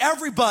nice to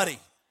everybody,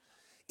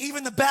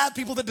 even the bad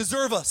people that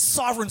deserve a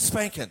sovereign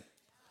spanking.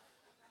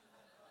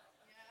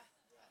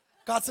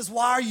 God says,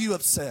 why are you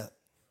upset?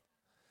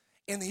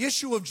 And the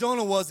issue of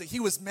Jonah was that he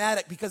was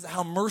mad because of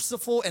how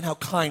merciful and how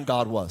kind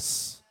God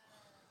was.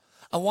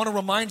 I want to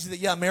remind you that,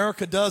 yeah,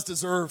 America does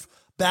deserve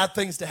bad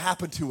things to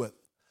happen to it.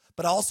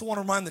 But I also want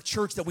to remind the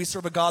church that we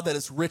serve a God that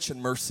is rich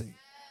in mercy.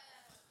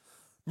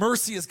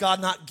 Mercy is God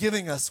not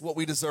giving us what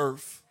we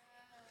deserve.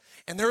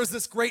 And there is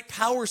this great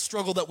power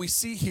struggle that we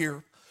see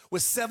here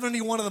with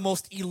 71 of the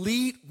most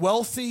elite,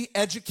 wealthy,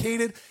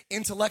 educated,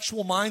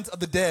 intellectual minds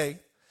of the day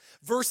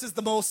versus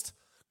the most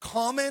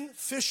common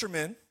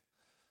fisherman,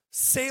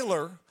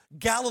 sailor,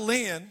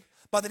 Galilean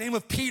by the name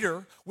of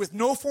Peter with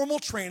no formal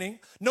training,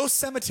 no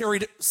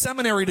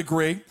seminary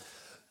degree.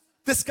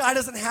 This guy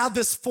doesn't have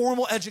this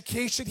formal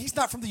education. He's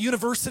not from the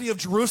University of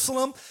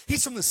Jerusalem.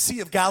 He's from the Sea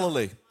of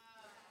Galilee.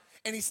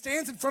 And he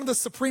stands in front of the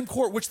Supreme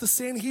Court, which the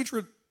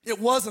Sanhedrin it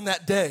was in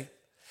that day.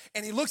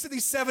 And he looks at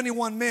these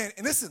 71 men,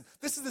 and this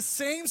is the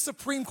same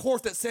Supreme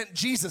Court that sent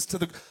Jesus to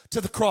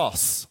the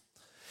cross.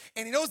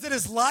 And he knows that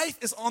his life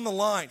is on the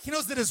line. He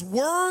knows that his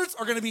words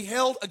are going to be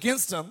held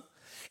against him.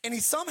 And he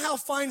somehow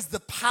finds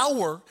the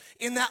power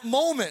in that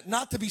moment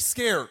not to be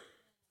scared.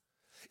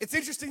 It's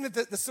interesting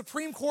that the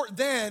Supreme Court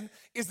then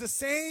is the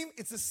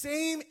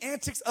same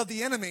antics of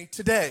the enemy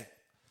today.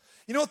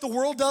 You know what the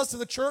world does to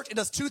the church? It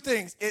does 2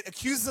 things. It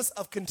accuses us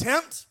of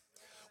contempt,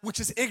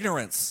 which is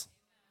ignorance.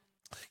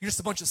 You're just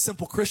a bunch of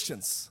simple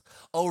Christians.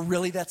 Oh,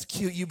 really? That's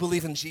cute. You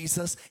believe in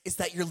Jesus? Is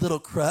that your little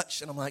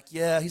crutch? And I'm like,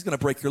 yeah, he's going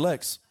to break your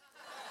legs.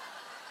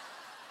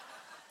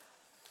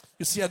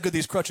 You see how good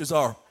these crutches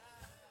are.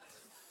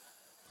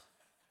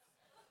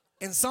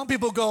 And some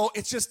people go,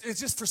 it's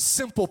just for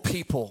simple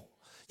people.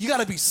 You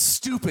got to be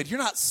stupid. You're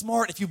not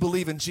smart if you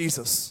believe in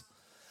Jesus.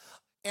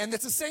 And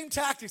it's the same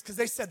tactics because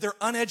they said they're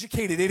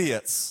uneducated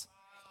idiots.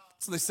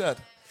 That's what they said.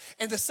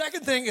 And the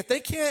second thing, if they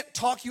can't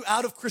talk you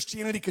out of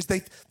Christianity because they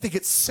think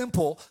it's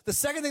simple, the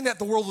second thing that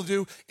the world will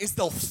do is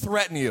they'll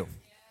threaten you.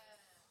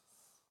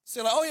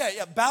 Say like, oh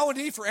yeah, bow a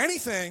knee for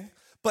anything,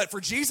 but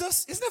for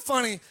Jesus? Isn't it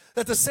funny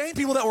that the same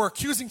people that were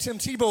accusing Tim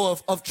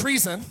Tebow of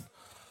treason,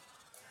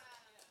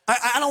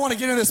 I don't want to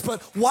get into this,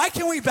 but why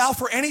can we bow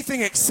for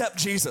anything except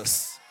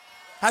Jesus?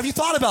 Have you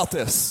thought about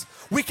this?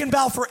 We can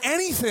bow for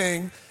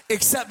anything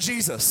except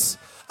Jesus.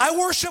 I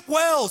worship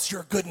whales.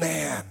 You're a good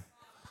man.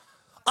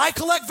 I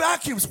collect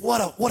vacuums.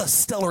 What a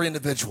stellar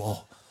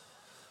individual.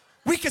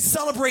 We can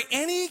celebrate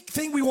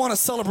anything we want to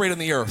celebrate on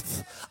the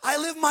earth. I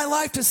live my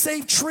life to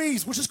save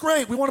trees, which is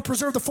great. We want to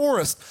preserve the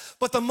forest.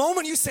 But the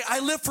moment you say, I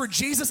live for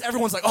Jesus,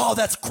 everyone's like, oh,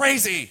 that's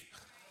crazy.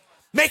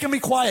 Making me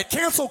quiet.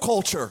 Cancel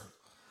culture.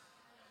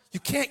 You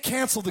can't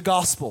cancel the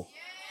gospel.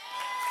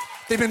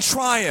 They've been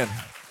trying.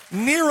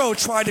 Nero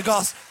tried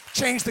to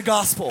change the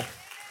gospel.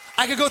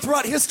 I could go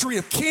throughout history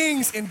of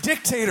kings and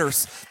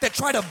dictators that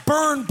try to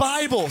burn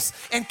Bibles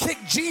and kick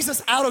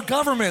Jesus out of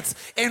governments.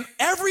 And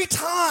every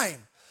time,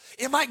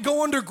 it might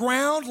go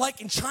underground,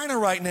 like in China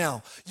right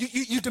now.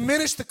 You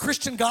diminish the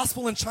Christian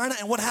gospel in China,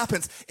 and what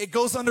happens? It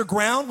goes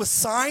underground with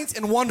signs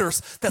and wonders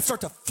that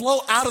start to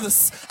flow out of the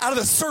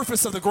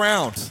surface of the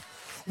ground.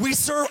 We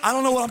serve, I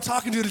don't know what I'm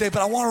talking to today,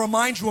 but I want to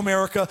remind you,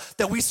 America,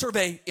 that we serve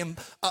a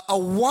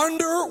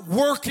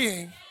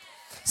wonder-working,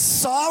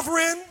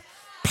 sovereign,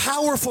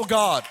 powerful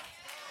God.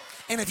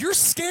 And if you're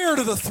scared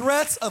of the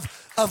threats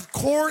of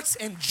courts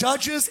and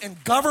judges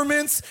and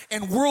governments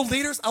and world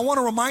leaders, I want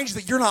to remind you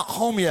that you're not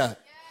home yet.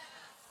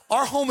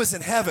 Our home is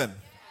in heaven.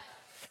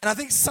 And I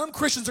think some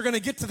Christians are going to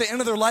get to the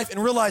end of their life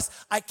and realize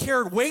I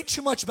cared way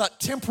too much about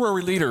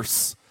temporary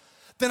leaders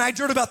than I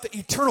cared about the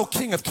eternal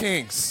King of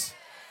Kings.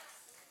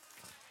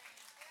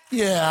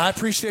 Yeah, I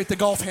appreciate the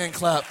golf hand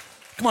clap.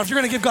 Come on, if you're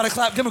going to give God a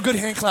clap, give him a good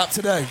hand clap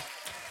today.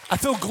 I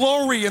feel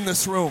glory in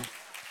this room.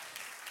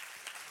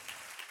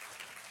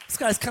 This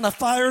guy's kind of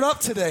fired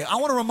up today. I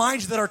want to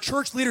remind you that our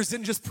church leaders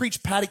didn't just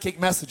preach patty cake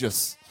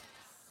messages.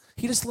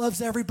 He just loves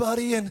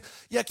everybody, and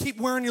yeah, keep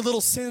wearing your little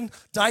sin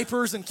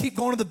diapers and keep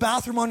going to the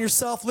bathroom on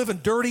yourself,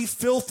 living dirty,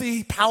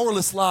 filthy,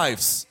 powerless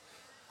lives.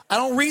 I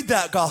don't read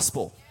that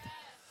gospel.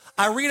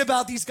 I read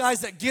about these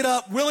guys that get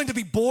up willing to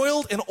be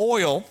boiled in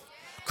oil,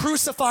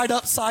 crucified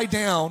upside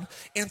down,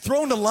 and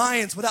thrown to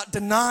lions without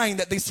denying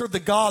that they serve the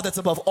God that's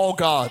above all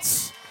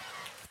gods.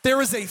 There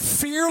is a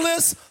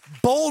fearless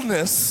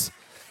boldness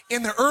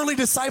in the early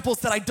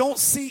disciples that I don't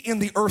see in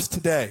the earth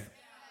today.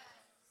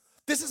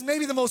 This is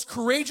maybe the most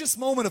courageous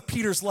moment of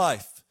Peter's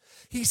life.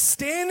 He's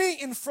standing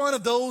in front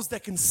of those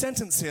that can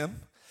sentence him,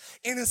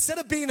 and instead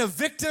of being a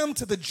victim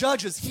to the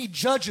judges, he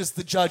judges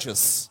the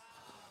judges.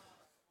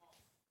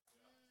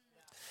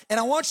 And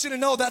I want you to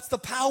know that's the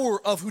power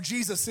of who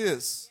Jesus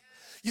is.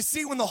 You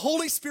see, when the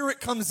Holy Spirit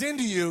comes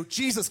into you,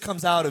 Jesus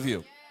comes out of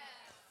you.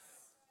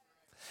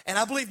 And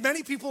I believe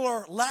many people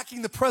are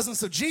lacking the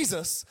presence of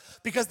Jesus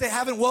because they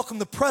haven't welcomed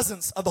the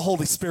presence of the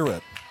Holy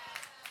Spirit.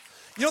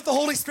 You know what the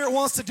Holy Spirit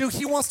wants to do?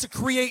 He wants to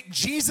create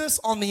Jesus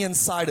on the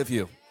inside of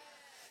you.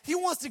 He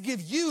wants to give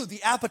you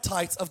the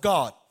appetites of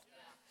God.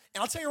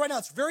 And I'll tell you right now,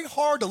 it's very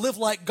hard to live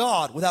like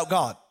God without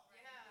God.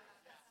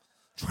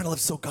 I'm trying to live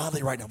so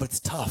godly right now, but it's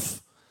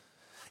tough.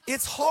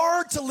 It's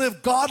hard to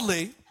live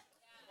godly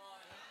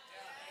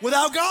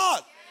without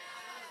God.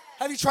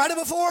 Have you tried it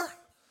before?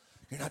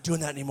 You're not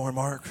doing that anymore,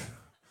 Mark.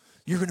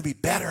 You're going to be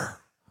better.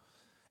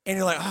 And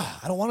you're like,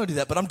 I don't want to do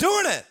that, but I'm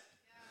doing it.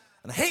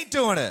 And I hate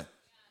doing it.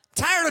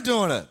 Tired of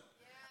doing it.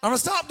 I'm going to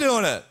stop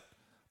doing it.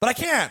 But I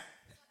can't.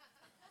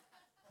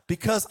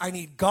 Because I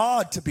need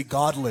God to be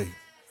godly.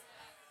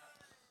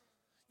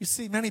 You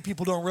see, many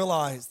people don't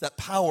realize that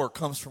power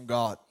comes from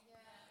God.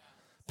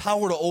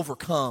 Power to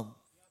overcome.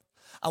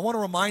 I want to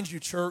remind you,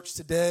 church,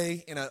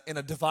 today in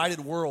a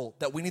divided world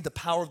that we need the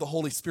power of the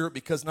Holy Spirit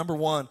because, number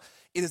one,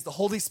 it is the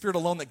Holy Spirit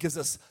alone that gives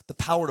us the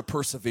power to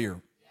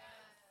persevere.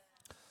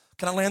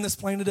 Can I land this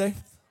plane today?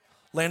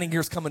 Landing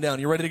gear's coming down.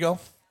 You ready to go?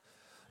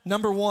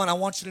 Number one, I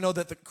want you to know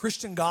that the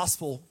Christian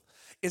gospel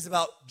is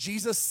about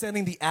Jesus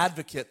sending the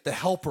advocate, the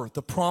helper,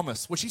 the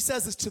promise, which he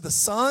says is to the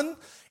Son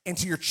and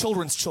to your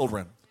children's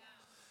children.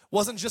 It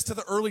wasn't just to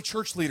the early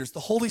church leaders.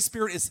 The Holy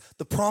Spirit is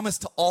the promise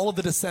to all of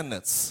the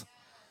descendants.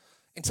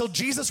 Until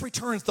Jesus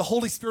returns, the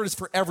Holy Spirit is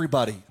for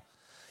everybody.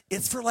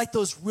 It's for like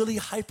those really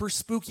hyper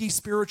spooky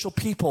spiritual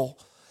people.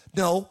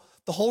 No,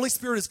 the Holy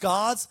Spirit is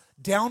God's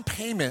down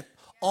payment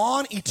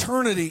on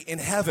eternity in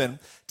heaven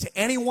to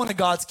any one of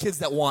God's kids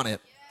that want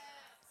it.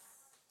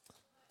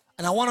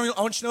 And I want you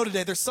to know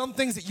today, there's some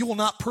things that you will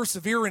not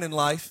persevere in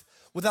life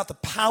without the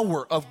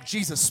power of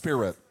Jesus'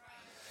 Spirit.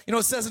 You know,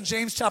 it says in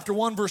James chapter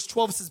 1, verse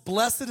 12, it says,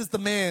 blessed is the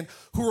man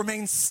who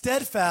remains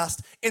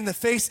steadfast in the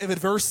face of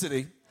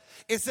adversity.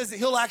 It says that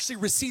he'll actually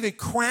receive a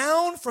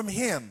crown from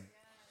him.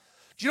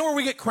 Do you know where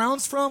we get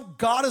crowns from?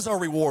 God is our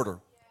rewarder.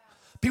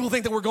 People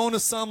think that we're going to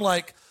some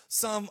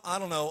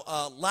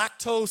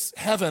lactose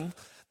heaven,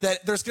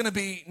 that there's going to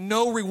be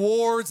no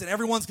rewards and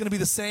everyone's going to be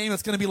the same.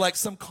 It's going to be like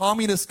some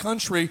communist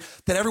country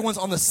that everyone's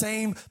on the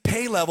same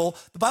pay level.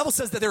 The Bible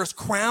says that there's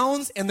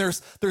crowns and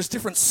there's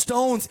different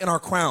stones in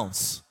our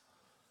crowns.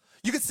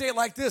 You could say it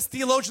like this.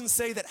 Theologians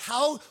say that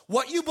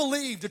what you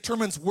believe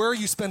determines where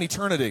you spend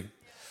eternity,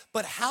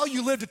 but how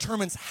you live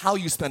determines how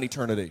you spend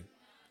eternity.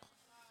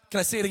 Can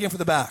I say it again for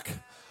the back?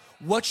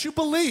 What you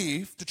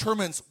believe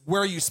determines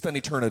where you spend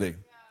eternity,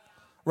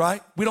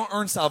 right? We don't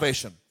earn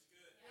salvation.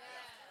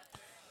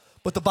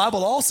 But the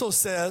Bible also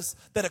says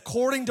that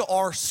according to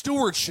our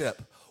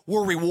stewardship,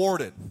 we're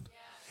rewarded.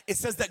 It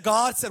says that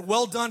God said,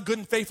 well done, good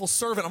and faithful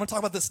servant. I'm going to talk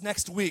about this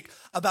next week,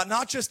 about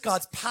not just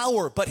God's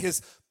power, but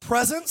his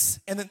presence.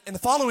 And then in the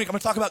following week, I'm going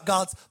to talk about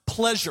God's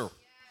pleasure.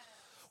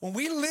 When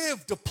we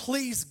live to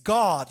please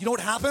God, you know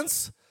what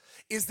happens?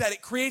 Is that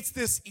it creates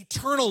this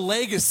eternal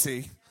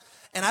legacy.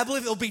 And I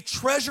believe there'll be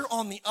treasure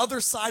on the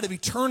other side of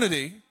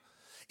eternity.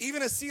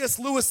 Even as C.S.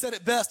 Lewis said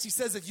it best, he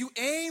says, if you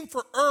aim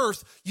for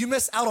earth, you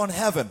miss out on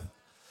heaven.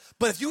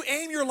 But if you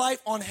aim your life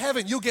on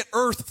heaven, you'll get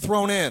earth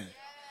thrown in.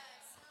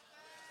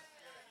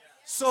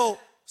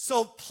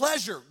 So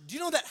pleasure. Do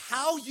you know that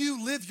how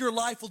you live your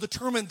life will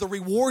determine the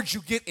rewards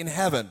you get in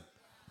heaven?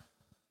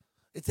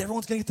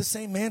 Everyone's going to get the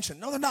same mansion.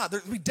 No, they're not. They're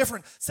going to be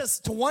different. It says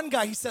to one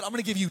guy, he said, I'm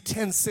going to give you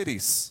 10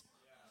 cities.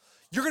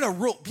 You're going to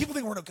rule. People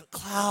think we're going to get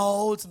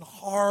clouds and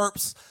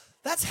harps.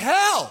 That's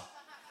hell.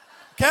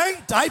 Okay?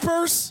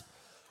 Diapers.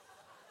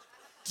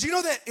 Do you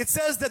know that it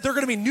says that there are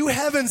going to be new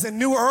heavens and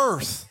new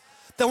earth?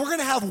 That we're going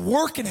to have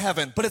work in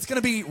heaven, but it's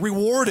going to be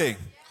rewarding.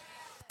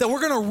 That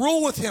we're going to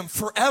rule with him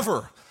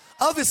forever.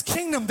 Of his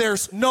kingdom,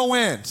 there's no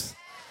end.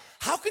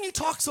 How can you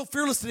talk so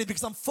fearless today?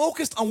 Because I'm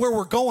focused on where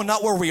we're going,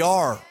 not where we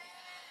are.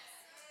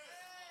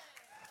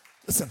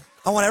 Listen,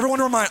 I want everyone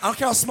to remind, I don't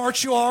care how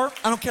smart you are,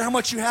 I don't care how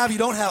much you have, you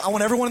don't have, I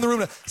want everyone in the room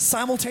to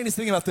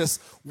simultaneously think about this.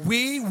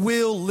 We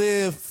will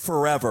live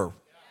forever.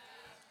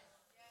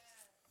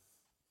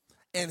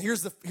 And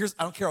here's,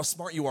 I don't care how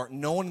smart you are,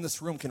 no one in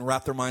this room can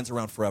wrap their minds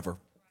around forever.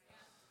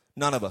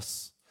 None of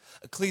us.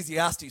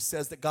 Ecclesiastes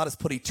says that God has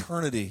put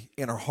eternity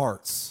in our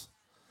hearts.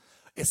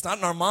 It's not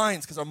in our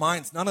minds, because our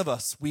minds, none of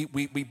us, we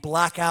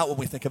black out when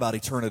we think about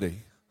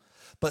eternity.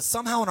 But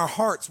somehow in our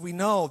hearts, we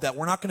know that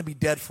we're not going to be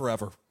dead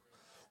forever.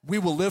 We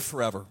will live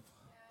forever.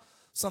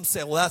 Some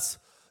say, well,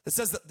 it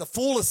says that the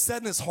fool has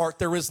said in his heart,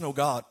 there is no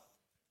God.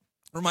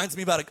 It reminds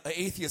me about an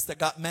atheist that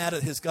got mad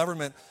at his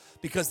government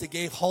because they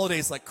gave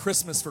holidays like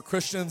Christmas for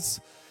Christians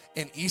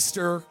and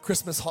Easter.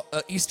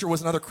 Easter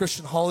was another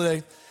Christian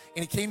holiday.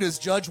 And he came to his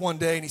judge one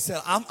day and he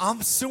said,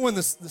 I'm suing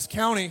this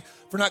county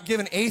for not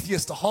giving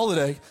atheists a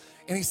holiday.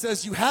 And he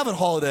says, you have a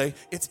holiday.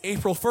 It's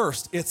April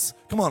 1st. It's,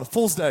 come on,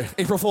 Fool's Day,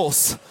 April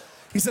Fools.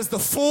 He says, the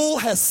fool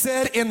has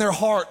said in their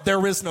heart,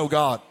 there is no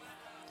God.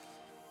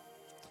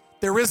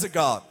 There is a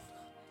God.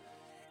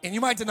 And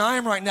you might deny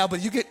him right now,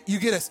 but you get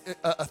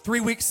a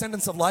 3-week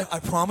sentence of life. I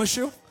promise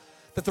you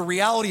that the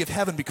reality of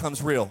heaven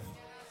becomes real.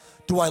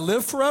 Do I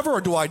live forever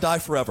or do I die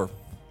forever?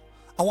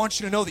 I want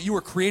you to know that you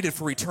were created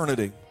for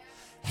eternity.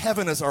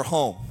 Heaven is our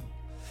home.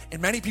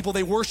 And many people,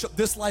 they worship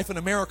this life in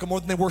America more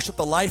than they worship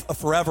the life of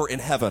forever in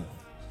heaven.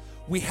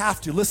 We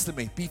have to, listen to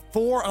me,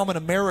 before I'm an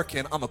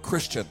American, I'm a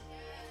Christian.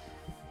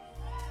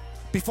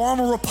 Before I'm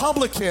a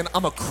Republican,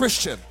 I'm a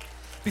Christian.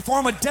 Before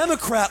I'm a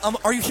Democrat,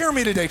 are you hearing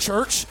me today,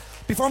 church?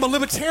 Before I'm a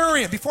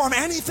libertarian, before I'm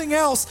anything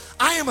else,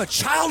 I am a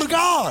child of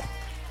God.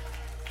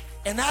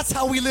 And that's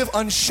how we live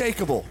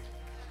unshakable.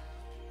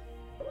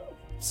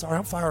 Sorry,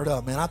 I'm fired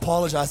up, man. I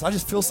apologize. I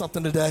just feel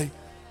something today.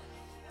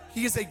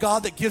 He is a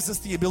God that gives us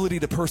the ability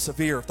to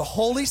persevere. The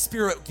Holy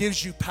Spirit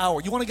gives you power.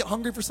 You want to get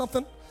hungry for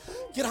something?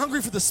 Get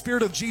hungry for the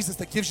Spirit of Jesus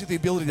that gives you the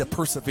ability to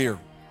persevere.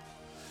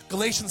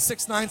 Galatians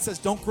 6:9 says,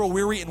 don't grow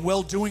weary in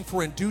well-doing,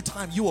 for in due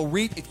time you will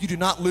reap if you do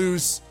not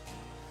lose.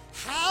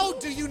 How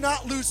do you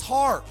not lose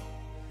heart?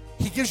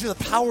 He gives you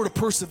the power to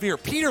persevere.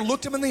 Peter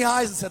looked him in the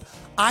eyes and said,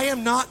 I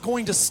am not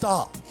going to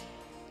stop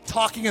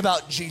talking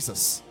about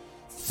Jesus.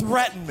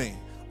 Threaten me,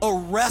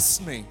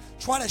 arrest me,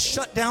 try to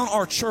shut down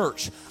our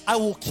church. I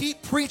will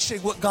keep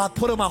preaching what God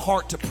put in my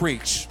heart to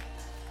preach.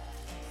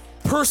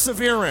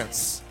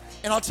 Perseverance.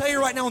 And I'll tell you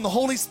right now, when the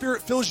Holy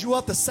Spirit fills you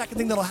up, the second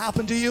thing that'll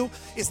happen to you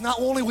is not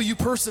only will you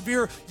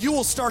persevere, you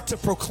will start to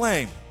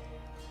proclaim.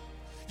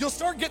 You'll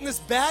start getting this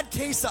bad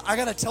case of, I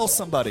gotta tell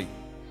somebody.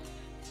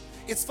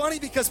 It's funny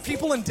because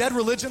people in dead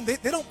religion, they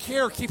don't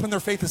care keeping their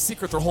faith a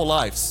secret their whole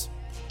lives.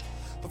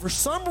 But for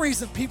some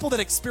reason, people that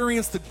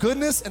experience the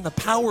goodness and the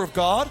power of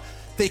God,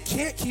 they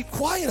can't keep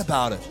quiet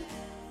about it.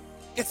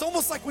 It's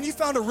almost like when you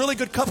found a really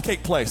good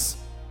cupcake place.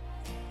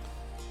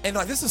 And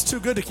like, this is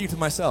too good to keep to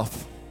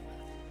myself.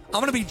 I'm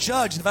gonna be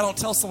judged if I don't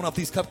tell someone about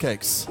these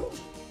cupcakes.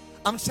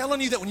 I'm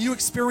telling you that when you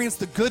experience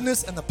the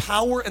goodness and the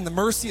power and the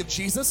mercy of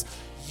Jesus,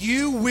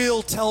 you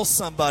will tell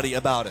somebody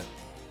about it.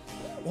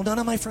 Well, none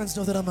of my friends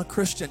know that I'm a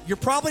Christian. You're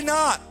probably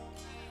not.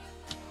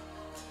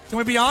 Can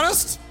we be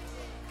honest?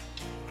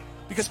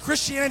 Because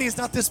Christianity is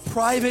not this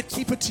private,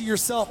 keep it to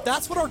yourself.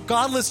 That's what our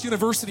godless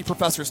university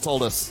professors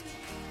told us.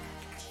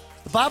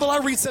 The Bible I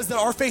read says that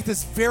our faith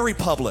is very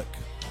public.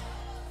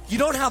 You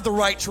don't have the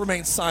right to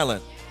remain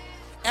silent.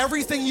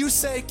 Everything you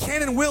say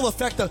can and will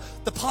affect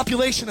the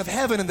population of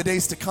heaven in the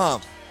days to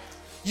come.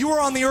 You are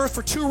on the earth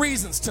for 2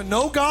 reasons: to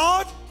know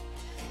God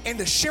and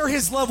to share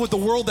his love with the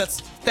world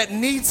that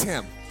needs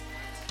him.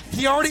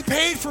 He already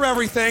paid for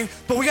everything,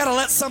 but we got to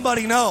let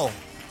somebody know.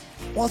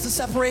 Well, it's a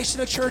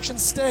separation of church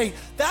and state.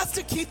 That's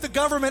to keep the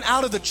government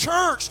out of the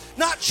church,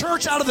 not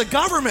church out of the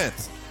government.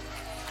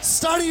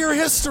 Study your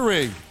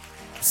history.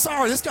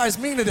 Sorry, this guy's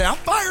mean today. I'm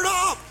fired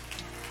up.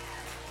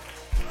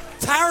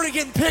 Tired of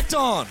getting picked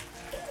on.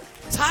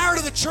 Tired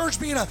of the church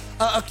being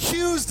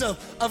accused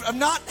of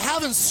not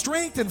having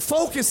strength and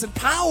focus and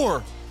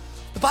power.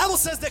 The Bible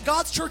says that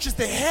God's church is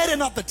the head and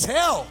not the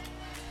tail.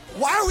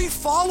 Why are we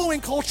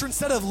following culture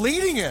instead of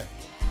leading it?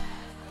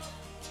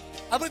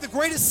 I believe the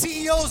greatest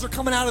CEOs are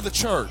coming out of the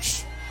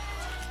church.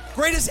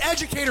 Greatest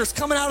educators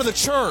coming out of the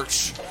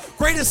church.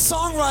 Greatest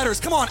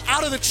songwriters, come on,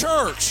 out of the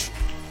church.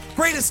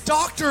 Greatest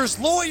doctors,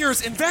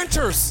 lawyers,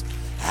 inventors,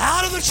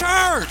 out of the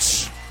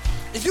church.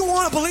 If you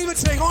want to believe it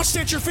today, go on,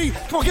 stand to your feet.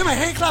 Come on, give me a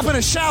hand clap and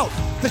a shout.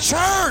 The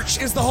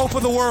church is the hope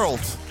of the world.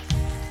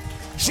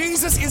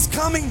 Jesus is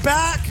coming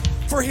back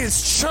for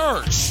his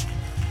church.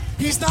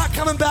 He's not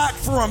coming back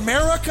for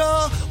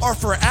America or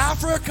for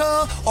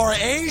Africa or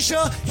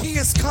Asia. He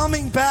is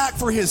coming back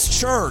for his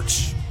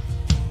church.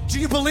 Do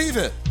you believe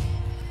it?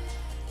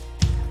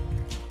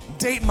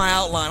 Dating my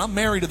outline. I'm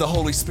married to the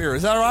Holy Spirit.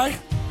 Is that all right?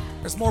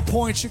 There's more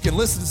points. You can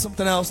listen to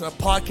something else in a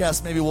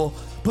podcast. Maybe we'll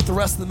put the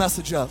rest of the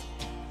message up.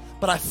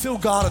 But I feel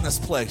God in this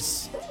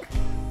place.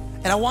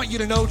 And I want you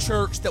to know,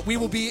 church, that we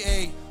will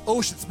be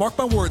Oceans, mark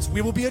my words,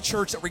 we will be a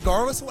church that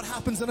regardless of what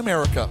happens in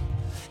America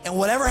and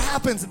whatever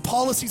happens and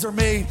policies are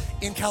made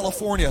in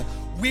California,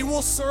 we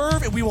will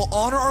serve and we will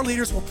honor our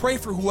leaders. We'll pray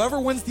for whoever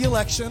wins the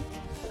elections.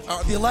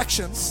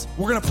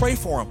 We're going to pray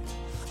for them.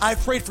 I've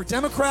prayed for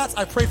Democrats,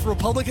 I've prayed for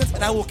Republicans,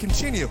 and I will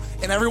continue.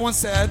 And everyone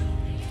said,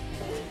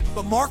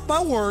 but mark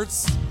my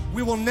words,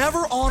 we will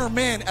never honor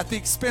man at the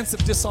expense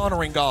of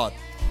dishonoring God.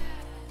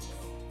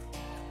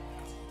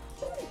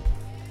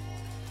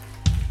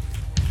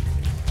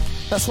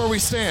 That's where we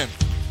stand.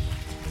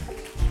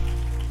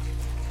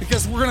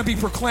 Because we're going to be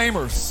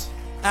proclaimers.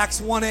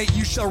 Acts 1:8,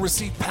 you shall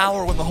receive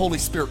power when the Holy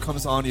Spirit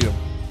comes on you.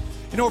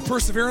 You know where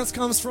perseverance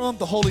comes from?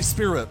 The Holy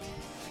Spirit.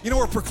 You know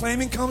where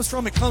proclaiming comes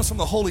from? It comes from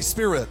the Holy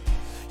Spirit.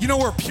 You know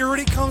where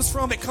purity comes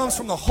from? It comes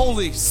from the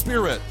Holy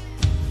Spirit.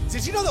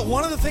 Did you know that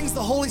one of the things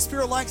the Holy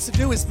Spirit likes to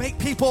do is make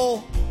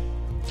people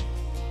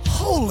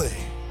holy?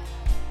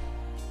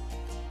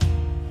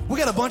 We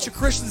got a bunch of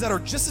Christians that are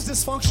just as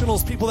dysfunctional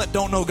as people that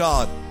don't know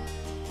God.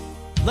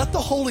 Let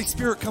the Holy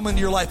Spirit come into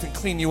your life and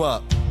clean you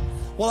up.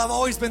 Well, I've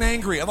always been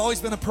angry. I've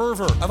always been a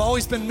pervert. I've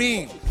always been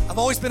mean. I've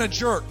always been a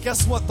jerk.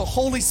 Guess what? The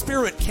Holy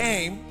Spirit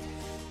came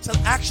to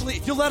actually,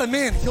 if you let him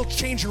in, he'll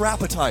change your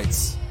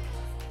appetites.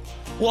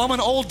 Well, I'm an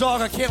old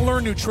dog. I can't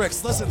learn new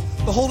tricks. Listen,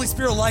 the Holy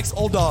Spirit likes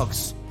old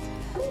dogs.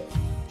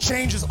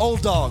 Changes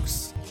old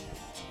dogs.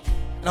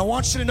 And I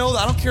want you to know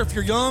that I don't care if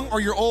you're young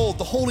or you're old,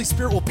 the Holy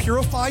Spirit will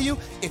purify you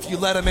if you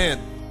let him in.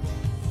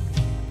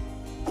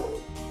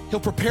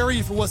 He'll prepare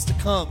you for what's to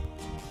come.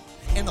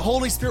 And the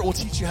Holy Spirit will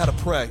teach you how to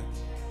pray.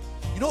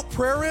 You know what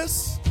prayer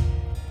is?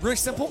 Really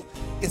simple.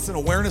 It's an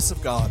awareness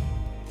of God.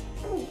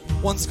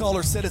 One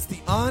scholar said it's the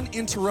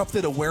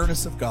uninterrupted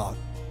awareness of God.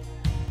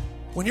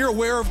 When you're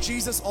aware of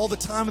Jesus all the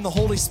time in the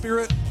Holy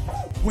Spirit,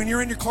 when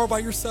you're in your car by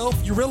yourself,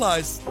 you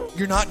realize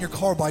you're not in your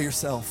car by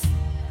yourself.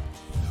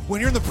 When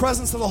you're in the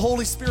presence of the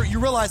Holy Spirit, you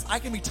realize I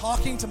can be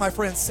talking to my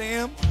friend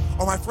Sam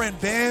or my friend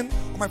Ben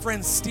or my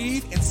friend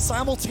Steve and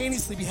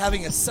simultaneously be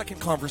having a second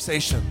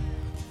conversation.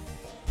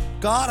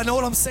 God, I know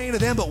what I'm saying to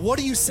them, but what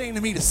are you saying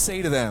to me to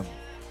say to them?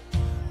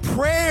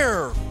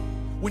 Prayer,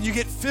 when you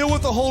get filled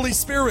with the Holy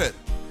Spirit,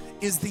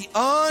 is the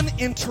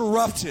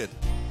uninterrupted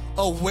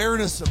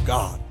awareness of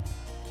God.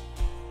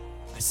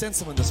 I sense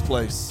him in this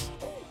place.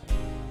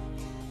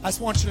 I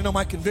just want you to know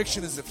my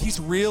conviction is if he's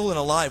real and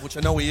alive, which I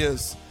know he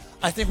is,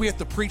 I think we have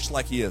to preach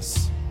like he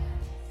is.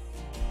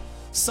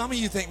 Some of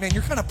you think, man,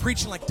 you're kind of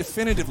preaching like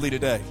definitively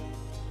today.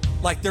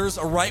 Like there's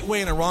a right way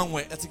and a wrong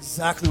way. That's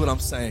exactly what I'm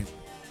saying.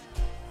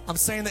 I'm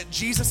saying that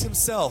Jesus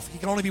himself, he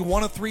can only be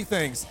one of three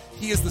things.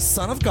 He is the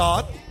Son of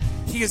God,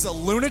 he is a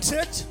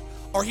lunatic,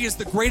 or he is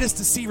the greatest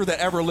deceiver that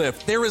ever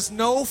lived. There is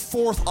no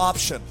fourth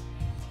option.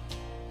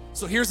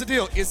 So here's the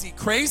deal. Is he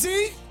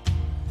crazy?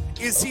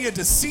 Is he a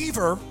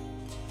deceiver?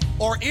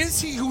 Or is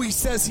he who he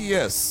says he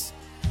is?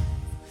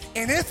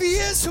 And if he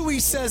is who he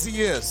says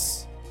he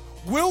is,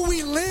 will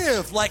we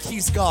live like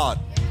he's God?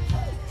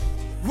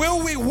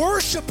 Will we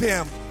worship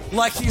him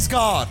like he's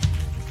God?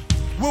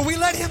 Will we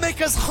let him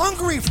make us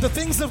hungry for the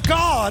things of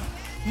God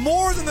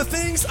more than the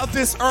things of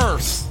this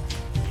earth?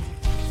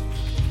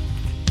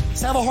 I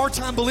just have a hard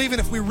time believing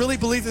if we really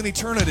believed in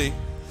eternity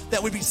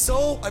that we'd be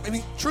so, I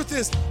mean, truth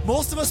is,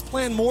 most of us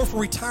plan more for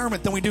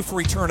retirement than we do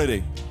for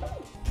eternity.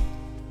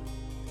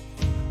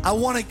 I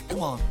want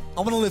to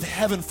live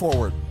heaven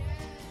forward.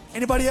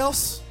 Anybody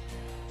else?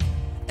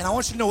 And I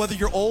want you to know whether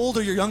you're old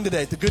or you're young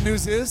today, the good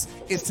news is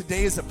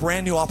today is a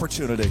brand new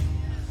opportunity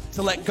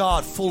to let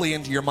God fully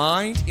into your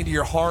mind, into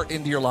your heart,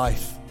 into your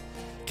life.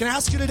 Can I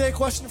ask you today a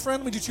question,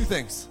 friend? Let me do two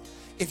things.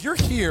 If you're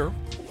here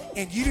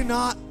and you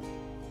know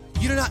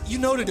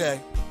today,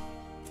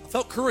 I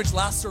felt courage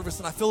last service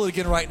and I feel it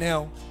again right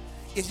now.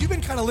 If you've been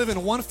kind of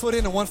living 1 foot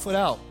in and 1 foot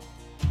out,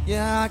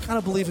 yeah, I kind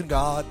of believe in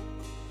God.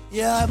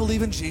 Yeah, I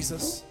believe in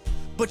Jesus.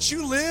 But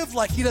you live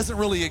like he doesn't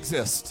really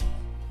exist.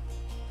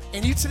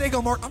 And you today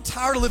go, Mark, I'm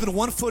tired of living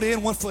 1 foot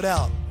in, 1 foot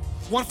out.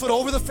 1 foot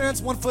over the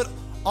fence, 1 foot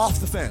off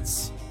the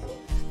fence.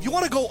 You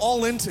want to go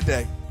all in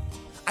today.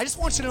 I just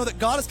want you to know that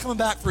God is coming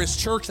back for his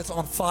church that's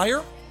on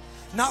fire,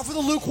 not for the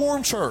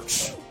lukewarm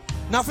church,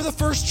 not for the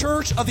first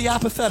church of the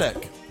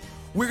apathetic.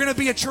 We're going to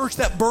be a church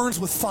that burns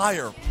with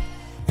fire,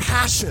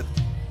 passion,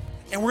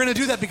 and we're going to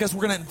do that because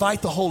we're going to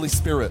invite the Holy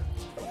Spirit.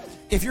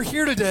 If you're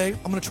here today,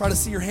 I'm going to try to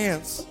see your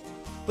hands,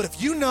 but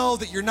if you know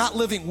that you're not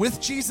living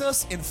with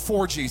Jesus and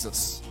for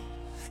Jesus,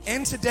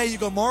 and today you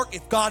go, Mark,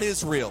 if God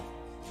is real,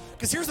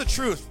 because here's the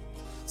truth.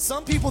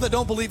 Some people that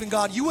don't believe in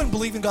God, you wouldn't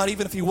believe in God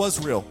even if he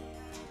was real.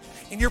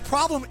 And your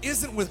problem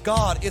isn't with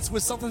God, it's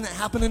with something that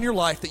happened in your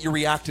life that you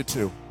reacted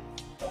to.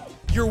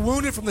 you're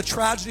wounded from the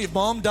tragedy of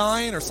mom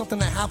dying or something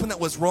that happened that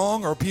was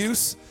wrong or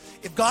abuse,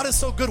 if God is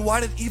so good, why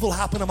did evil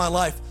happen in my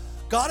life?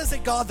 God is a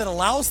God that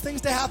allows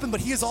things to happen,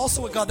 but he is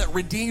also a God that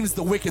redeems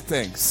the wicked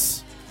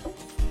things.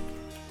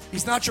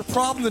 He's not your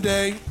problem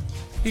today,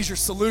 he's your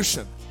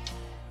solution.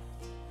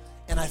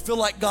 And I feel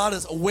like God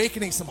is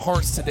awakening some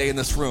hearts today in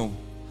this room.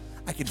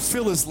 I can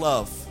feel his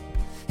love.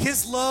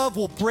 His love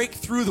will break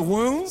through the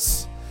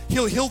wounds,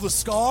 he'll heal the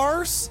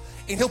scars,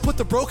 and he'll put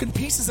the broken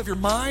pieces of your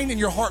mind and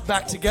your heart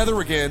back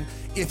together again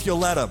if you'll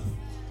let him.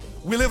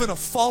 We live in a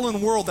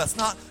fallen world that's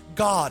not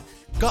God.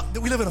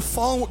 We live in a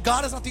fallen world.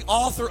 God is not the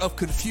author of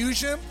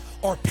confusion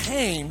or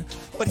pain,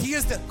 but he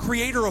is the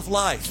creator of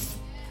life.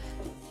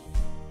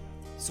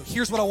 So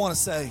here's what I want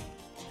to say.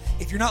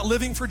 If you're not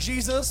living for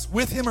Jesus,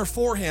 with him or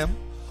for him,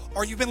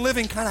 or you've been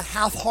living kind of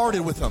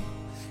half-hearted with him,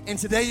 and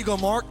today you go,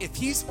 Mark, if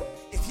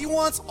he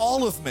wants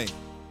all of me.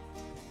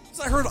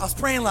 So I was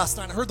praying last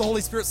night, I heard the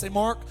Holy Spirit say,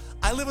 Mark,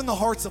 I live in the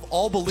hearts of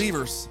all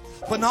believers,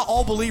 but not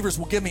all believers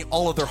will give me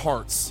all of their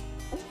hearts.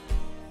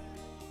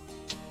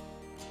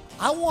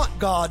 I want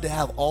God to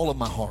have all of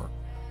my heart.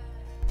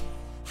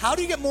 How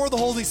do you get more of the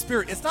Holy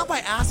Spirit? It's not by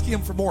asking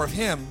him for more of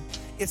him,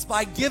 it's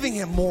by giving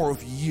him more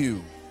of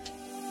you.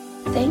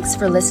 Thanks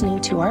for listening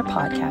to our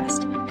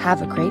podcast.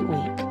 Have a great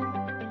week.